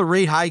all the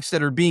rate hikes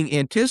that are being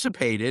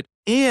anticipated,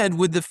 and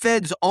with the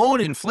Fed's own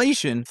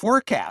inflation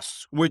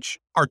forecasts, which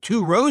are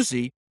too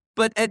rosy,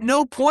 but at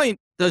no point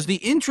does the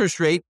interest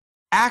rate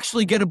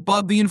actually get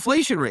above the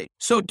inflation rate.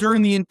 So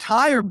during the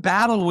entire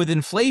battle with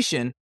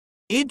inflation,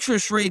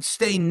 interest rates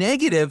stay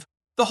negative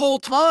the whole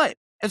time.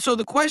 And so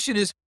the question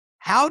is,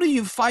 how do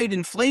you fight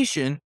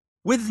inflation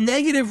with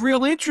negative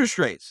real interest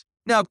rates?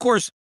 Now, of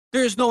course,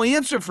 there's no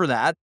answer for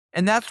that.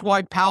 And that's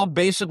why Powell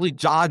basically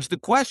dodged the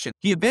question.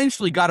 He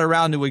eventually got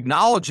around to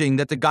acknowledging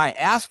that the guy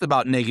asked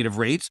about negative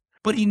rates,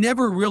 but he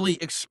never really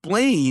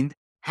explained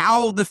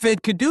how the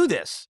Fed could do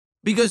this.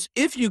 Because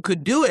if you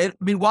could do it,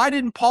 I mean, why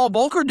didn't Paul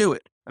Volcker do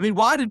it? I mean,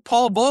 why did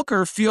Paul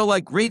Volcker feel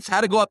like rates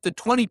had to go up to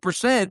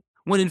 20%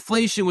 when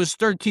inflation was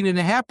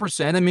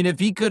 13.5%? I mean, if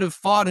he could have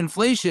fought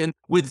inflation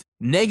with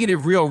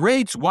negative real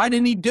rates, why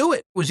didn't he do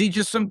it? Was he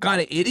just some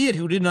kind of idiot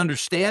who didn't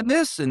understand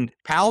this? And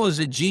Powell is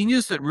a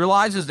genius that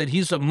realizes that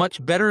he's a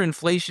much better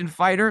inflation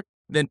fighter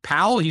than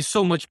Powell. He's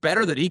so much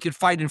better that he could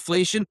fight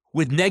inflation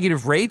with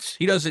negative rates.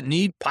 He doesn't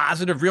need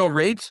positive real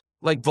rates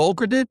like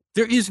Volcker did.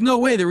 There is no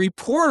way. The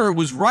reporter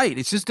was right.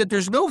 It's just that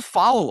there's no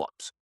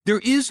follow-ups. There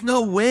is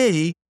no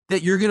way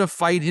that you're going to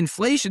fight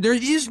inflation. There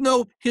is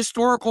no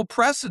historical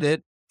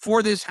precedent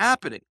for this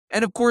happening.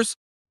 And of course,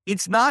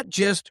 it's not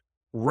just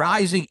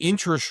rising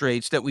interest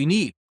rates that we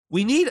need.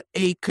 We need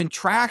a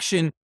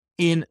contraction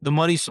in the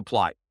money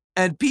supply.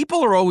 And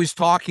people are always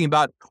talking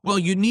about, well,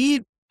 you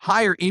need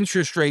higher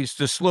interest rates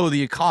to slow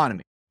the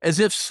economy, as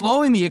if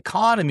slowing the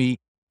economy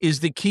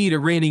is the key to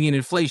reining in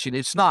inflation.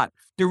 It's not.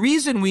 The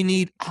reason we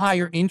need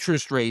higher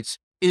interest rates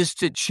is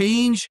to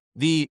change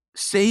the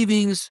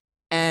savings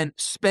and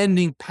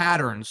spending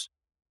patterns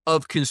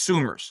of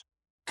consumers.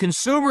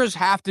 Consumers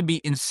have to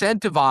be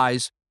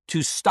incentivized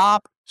to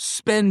stop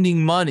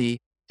spending money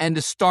and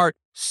to start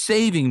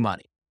saving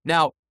money.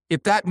 Now,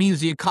 if that means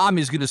the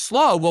economy is going to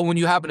slow, well, when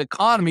you have an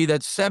economy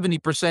that's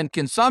 70%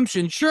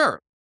 consumption,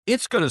 sure,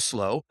 it's going to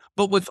slow.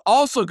 But what's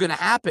also going to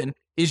happen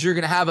is you're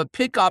going to have a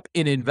pickup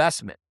in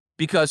investment.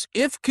 Because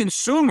if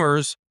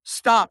consumers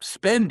stop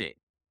spending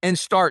and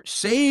start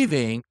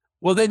saving,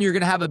 well, then you're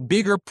going to have a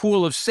bigger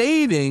pool of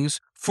savings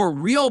for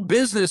real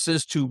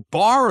businesses to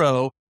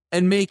borrow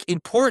and make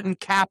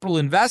important capital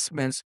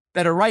investments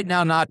that are right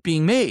now not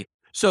being made.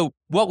 So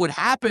what would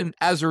happen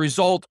as a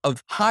result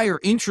of higher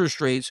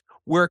interest rates,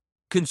 where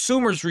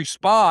consumers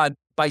respond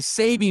by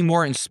saving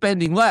more and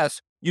spending less,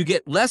 you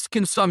get less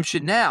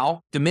consumption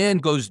now,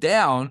 demand goes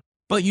down,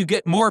 but you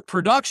get more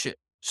production.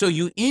 So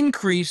you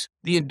increase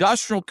the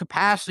industrial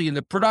capacity and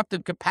the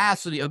productive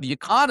capacity of the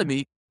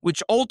economy,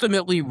 which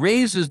ultimately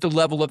raises the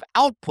level of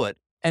output.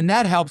 And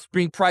that helps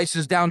bring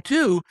prices down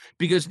too,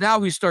 because now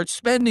we start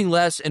spending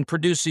less and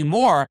producing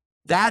more.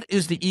 That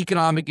is the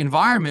economic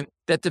environment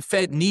that the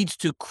Fed needs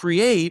to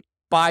create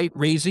by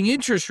raising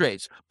interest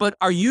rates. But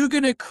are you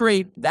going to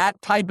create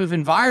that type of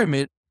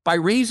environment by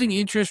raising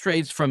interest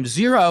rates from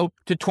 0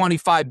 to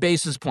 25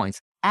 basis points?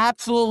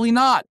 Absolutely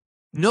not.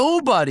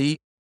 Nobody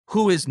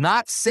who is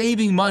not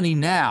saving money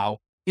now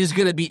is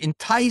going to be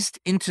enticed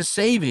into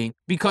saving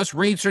because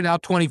rates are now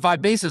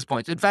 25 basis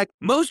points. In fact,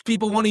 most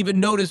people won't even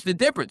notice the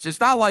difference. It's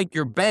not like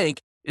your bank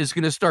is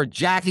going to start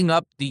jacking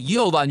up the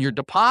yield on your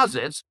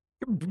deposits.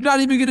 You're not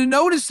even going to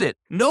notice it.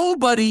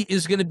 Nobody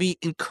is going to be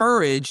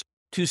encouraged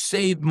to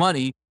save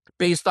money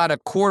based on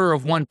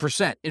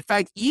 0.25%. In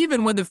fact,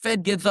 even when the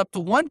Fed gets up to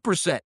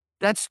 1%,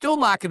 that's still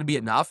not going to be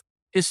enough,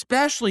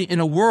 especially in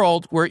a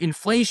world where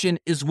inflation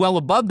is well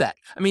above that.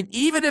 I mean,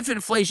 even if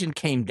inflation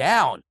came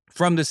down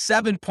from the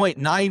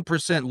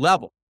 7.9%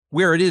 level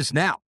where it is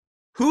now,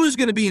 who's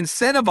going to be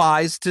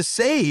incentivized to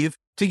save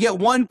to get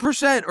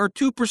 1% or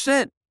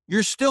 2%?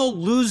 You're still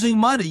losing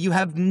money. You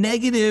have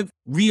negative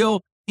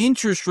real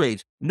interest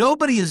rates.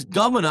 Nobody is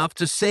dumb enough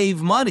to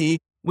save money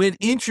when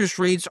interest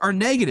rates are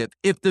negative.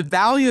 If the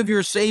value of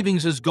your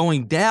savings is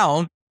going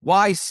down,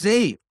 why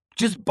save?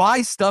 Just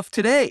buy stuff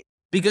today,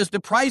 because the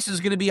price is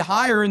going to be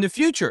higher in the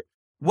future.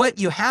 What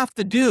you have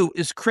to do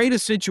is create a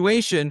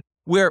situation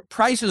where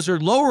prices are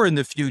lower in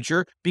the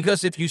future,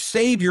 because if you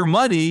save your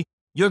money,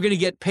 you're going to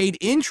get paid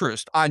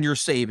interest on your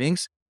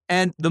savings.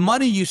 And the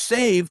money you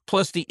save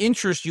plus the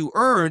interest you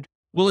earned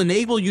will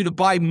enable you to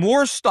buy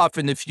more stuff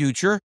in the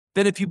future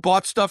than if you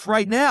bought stuff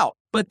right now.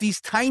 But these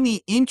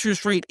tiny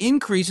interest rate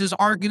increases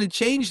aren't going to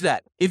change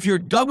that. If you're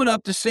dumb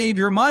enough to save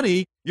your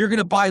money, you're going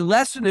to buy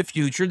less in the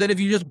future than if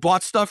you just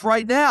bought stuff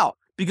right now,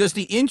 because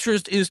the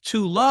interest is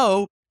too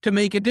low to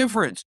make a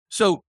difference.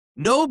 So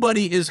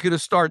nobody is going to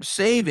start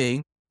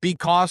saving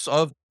because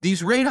of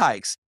these rate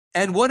hikes.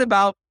 And what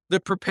about the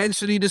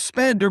propensity to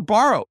spend or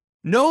borrow?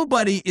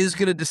 Nobody is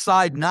going to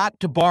decide not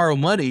to borrow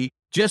money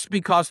just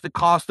because the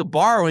cost of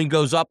borrowing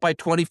goes up by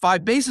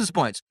 25 basis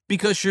points,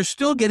 because you're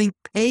still getting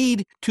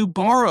paid to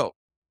borrow.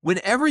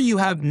 Whenever you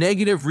have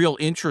negative real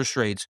interest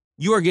rates,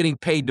 you are getting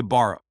paid to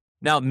borrow.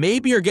 Now,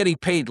 maybe you're getting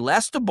paid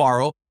less to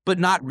borrow, but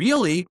not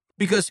really,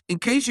 because in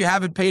case you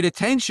haven't paid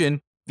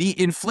attention, the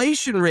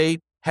inflation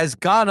rate has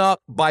gone up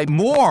by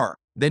more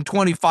than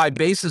 25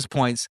 basis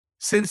points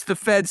since the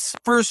Fed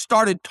first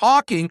started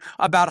talking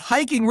about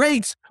hiking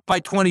rates by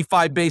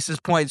 25 basis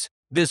points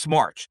this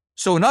March.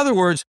 So in other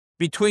words,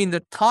 between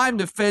the time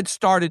the Fed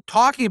started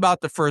talking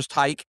about the first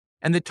hike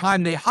and the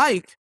time they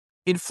hiked,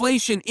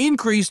 inflation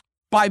increased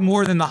by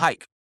more than the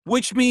hike,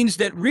 which means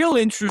that real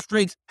interest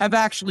rates have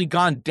actually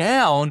gone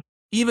down,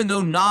 even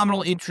though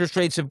nominal interest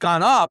rates have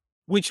gone up,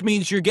 which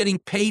means you're getting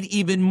paid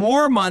even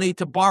more money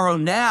to borrow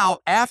now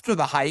after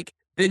the hike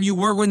than you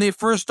were when they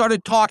first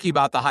started talking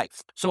about the hike.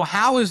 So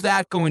how is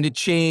that going to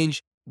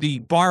change the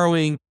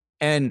borrowing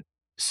and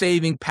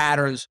saving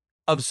patterns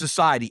of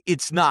society?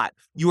 It's not.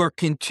 You are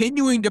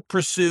continuing to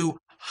pursue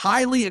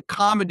highly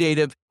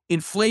accommodative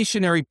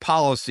inflationary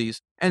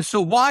policies. And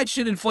so why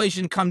should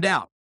inflation come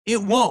down?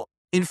 It won't.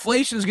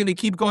 Inflation is going to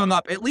keep going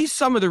up. At least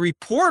some of the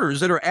reporters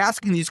that are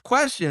asking these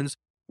questions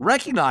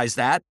recognize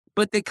that,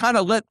 but they kind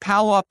of let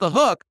Powell off the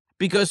hook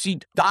because he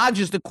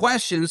dodges the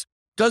questions,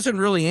 doesn't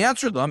really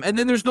answer them, and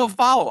then there's no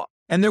follow-up.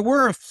 And there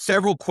were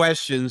several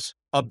questions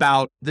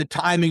about the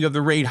timing of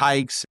the rate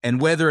hikes and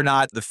whether or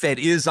not the Fed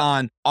is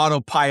on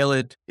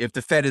autopilot, if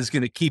the Fed is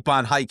going to keep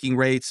on hiking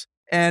rates.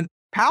 And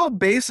Powell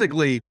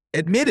basically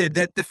admitted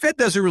that the Fed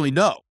doesn't really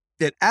know,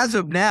 that as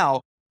of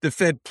now, the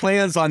Fed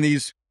plans on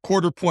these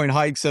quarter-point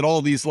hikes at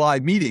all these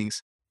live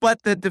meetings,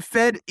 but that the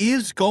Fed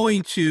is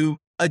going to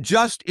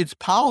adjust its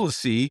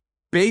policy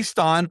based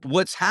on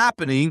what's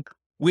happening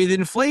with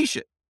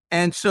inflation.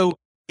 And so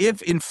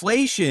if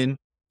inflation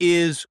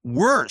is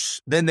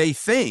worse than they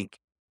think,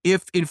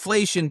 if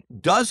inflation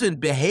doesn't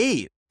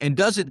behave and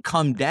doesn't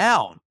come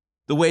down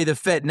the way the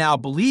Fed now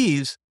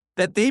believes,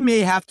 that they may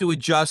have to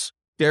adjust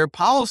their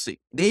policy.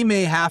 They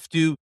may have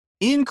to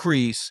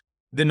increase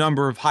the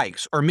number of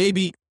hikes or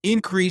maybe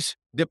increase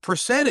the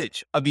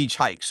percentage of each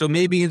hike. So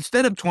maybe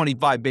instead of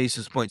 25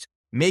 basis points,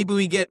 maybe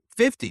we get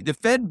 50. The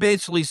Fed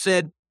basically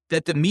said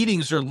that the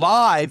meetings are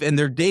live and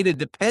they're data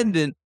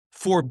dependent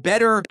for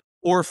better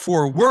or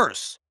for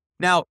worse.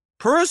 Now,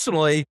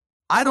 personally,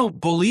 I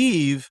don't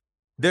believe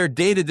they're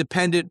data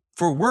dependent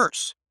for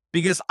worse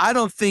because I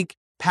don't think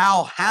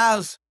Powell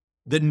has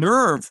the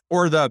nerve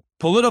or the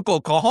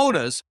political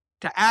cojones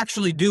to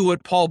actually do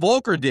what Paul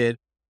Volcker did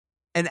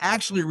and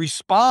actually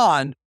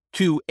respond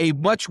to a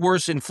much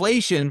worse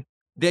inflation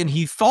than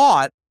he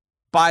thought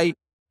by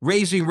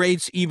raising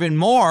rates even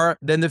more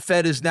than the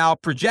Fed is now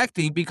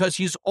projecting, because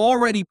he's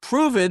already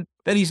proven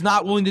that he's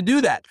not willing to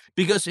do that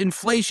because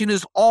inflation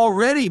is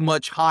already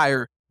much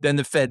higher than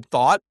the Fed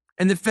thought.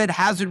 And the Fed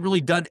hasn't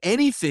really done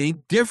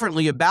anything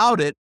differently about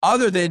it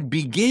other than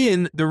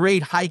begin the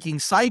rate hiking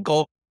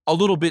cycle a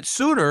little bit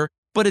sooner,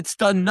 but it's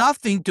done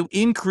nothing to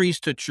increase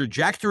the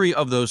trajectory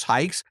of those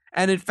hikes.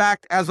 And in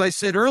fact, as I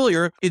said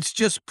earlier, it's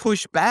just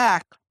pushed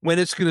back when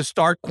it's going to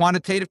start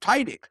quantitative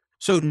tightening.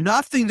 So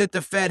nothing that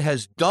the Fed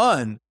has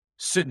done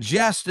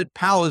suggests that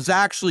Powell is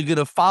actually going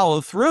to follow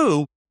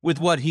through with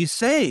what he's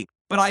saying.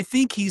 But I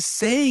think he's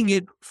saying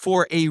it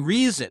for a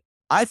reason.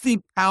 I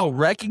think Powell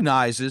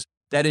recognizes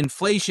that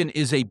inflation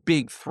is a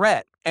big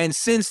threat. And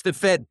since the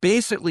Fed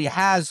basically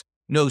has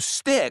no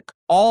stick,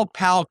 all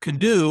Powell can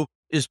do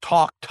is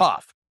talk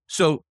tough.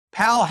 So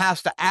Powell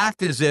has to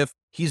act as if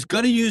he's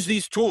going to use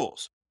these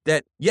tools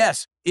that,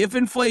 yes, if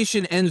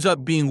inflation ends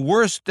up being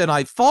worse than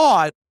I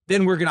thought,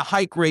 then we're going to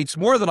hike rates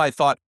more than I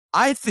thought.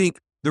 I think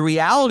the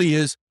reality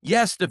is,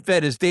 yes, the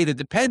Fed is data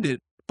dependent,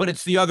 but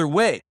it's the other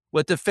way.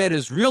 What the Fed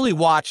is really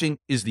watching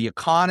is the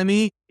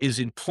economy, is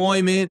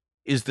employment,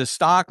 is the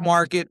stock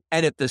market.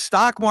 And if the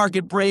stock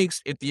market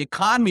breaks, if the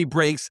economy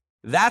breaks,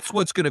 that's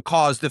what's going to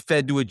cause the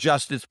Fed to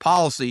adjust its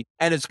policy.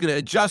 And it's going to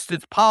adjust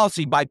its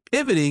policy by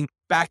pivoting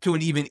back to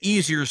an even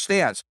easier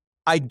stance.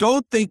 I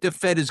don't think the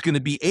Fed is going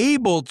to be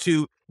able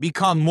to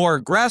become more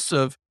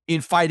aggressive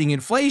in fighting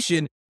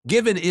inflation,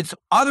 given its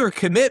other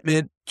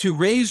commitment to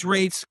raise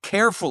rates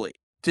carefully,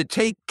 to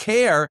take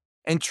care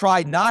and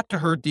try not to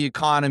hurt the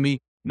economy,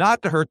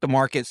 not to hurt the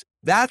markets.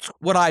 That's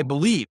what I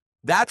believe.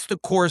 That's the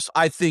course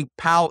I think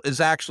Powell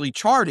is actually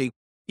charting,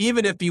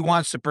 even if he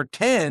wants to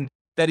pretend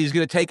that he's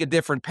going to take a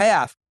different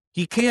path.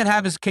 He can't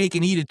have his cake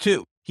and eat it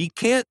too. He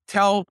can't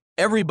tell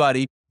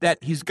everybody that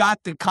he's got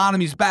the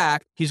economy's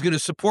back, he's going to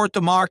support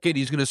the market,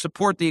 he's going to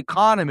support the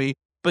economy,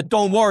 but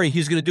don't worry,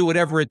 he's going to do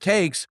whatever it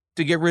takes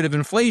to get rid of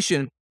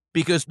inflation,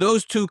 because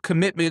those two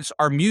commitments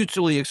are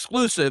mutually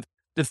exclusive.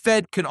 The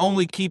Fed can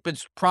only keep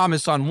its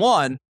promise on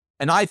one,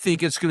 and I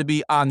think it's going to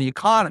be on the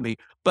economy.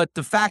 But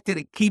the fact that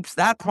it keeps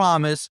that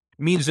promise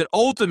means that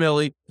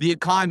ultimately the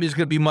economy is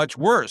going to be much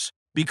worse,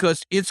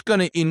 because it's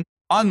going to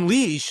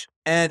unleash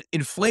an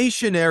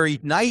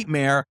inflationary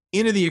nightmare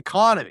into the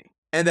economy.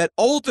 And that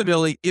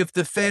ultimately, if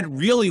the Fed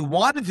really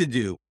wanted to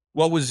do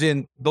what was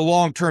in the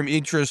long-term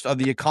interest of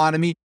the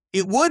economy,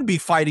 it would be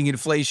fighting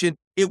inflation.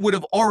 It would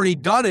have already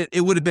done it.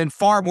 It would have been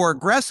far more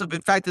aggressive. In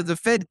fact, if the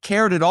Fed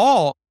cared at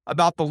all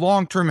about the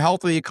long-term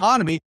health of the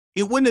economy,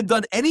 it wouldn't have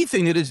done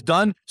anything that it's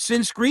done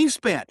since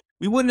Greenspan.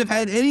 We wouldn't have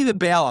had any of the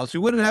bailouts. We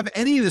wouldn't have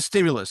any of the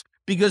stimulus,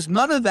 because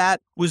none of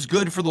that was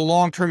good for the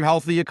long-term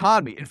health of the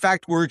economy. In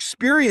fact, we're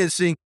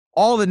experiencing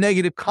all the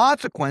negative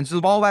consequences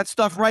of all that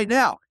stuff right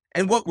now.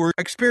 And what we're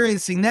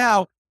experiencing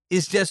now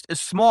is just a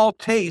small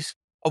taste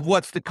of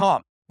what's to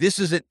come. This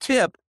is a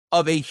tip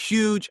of a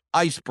huge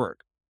iceberg.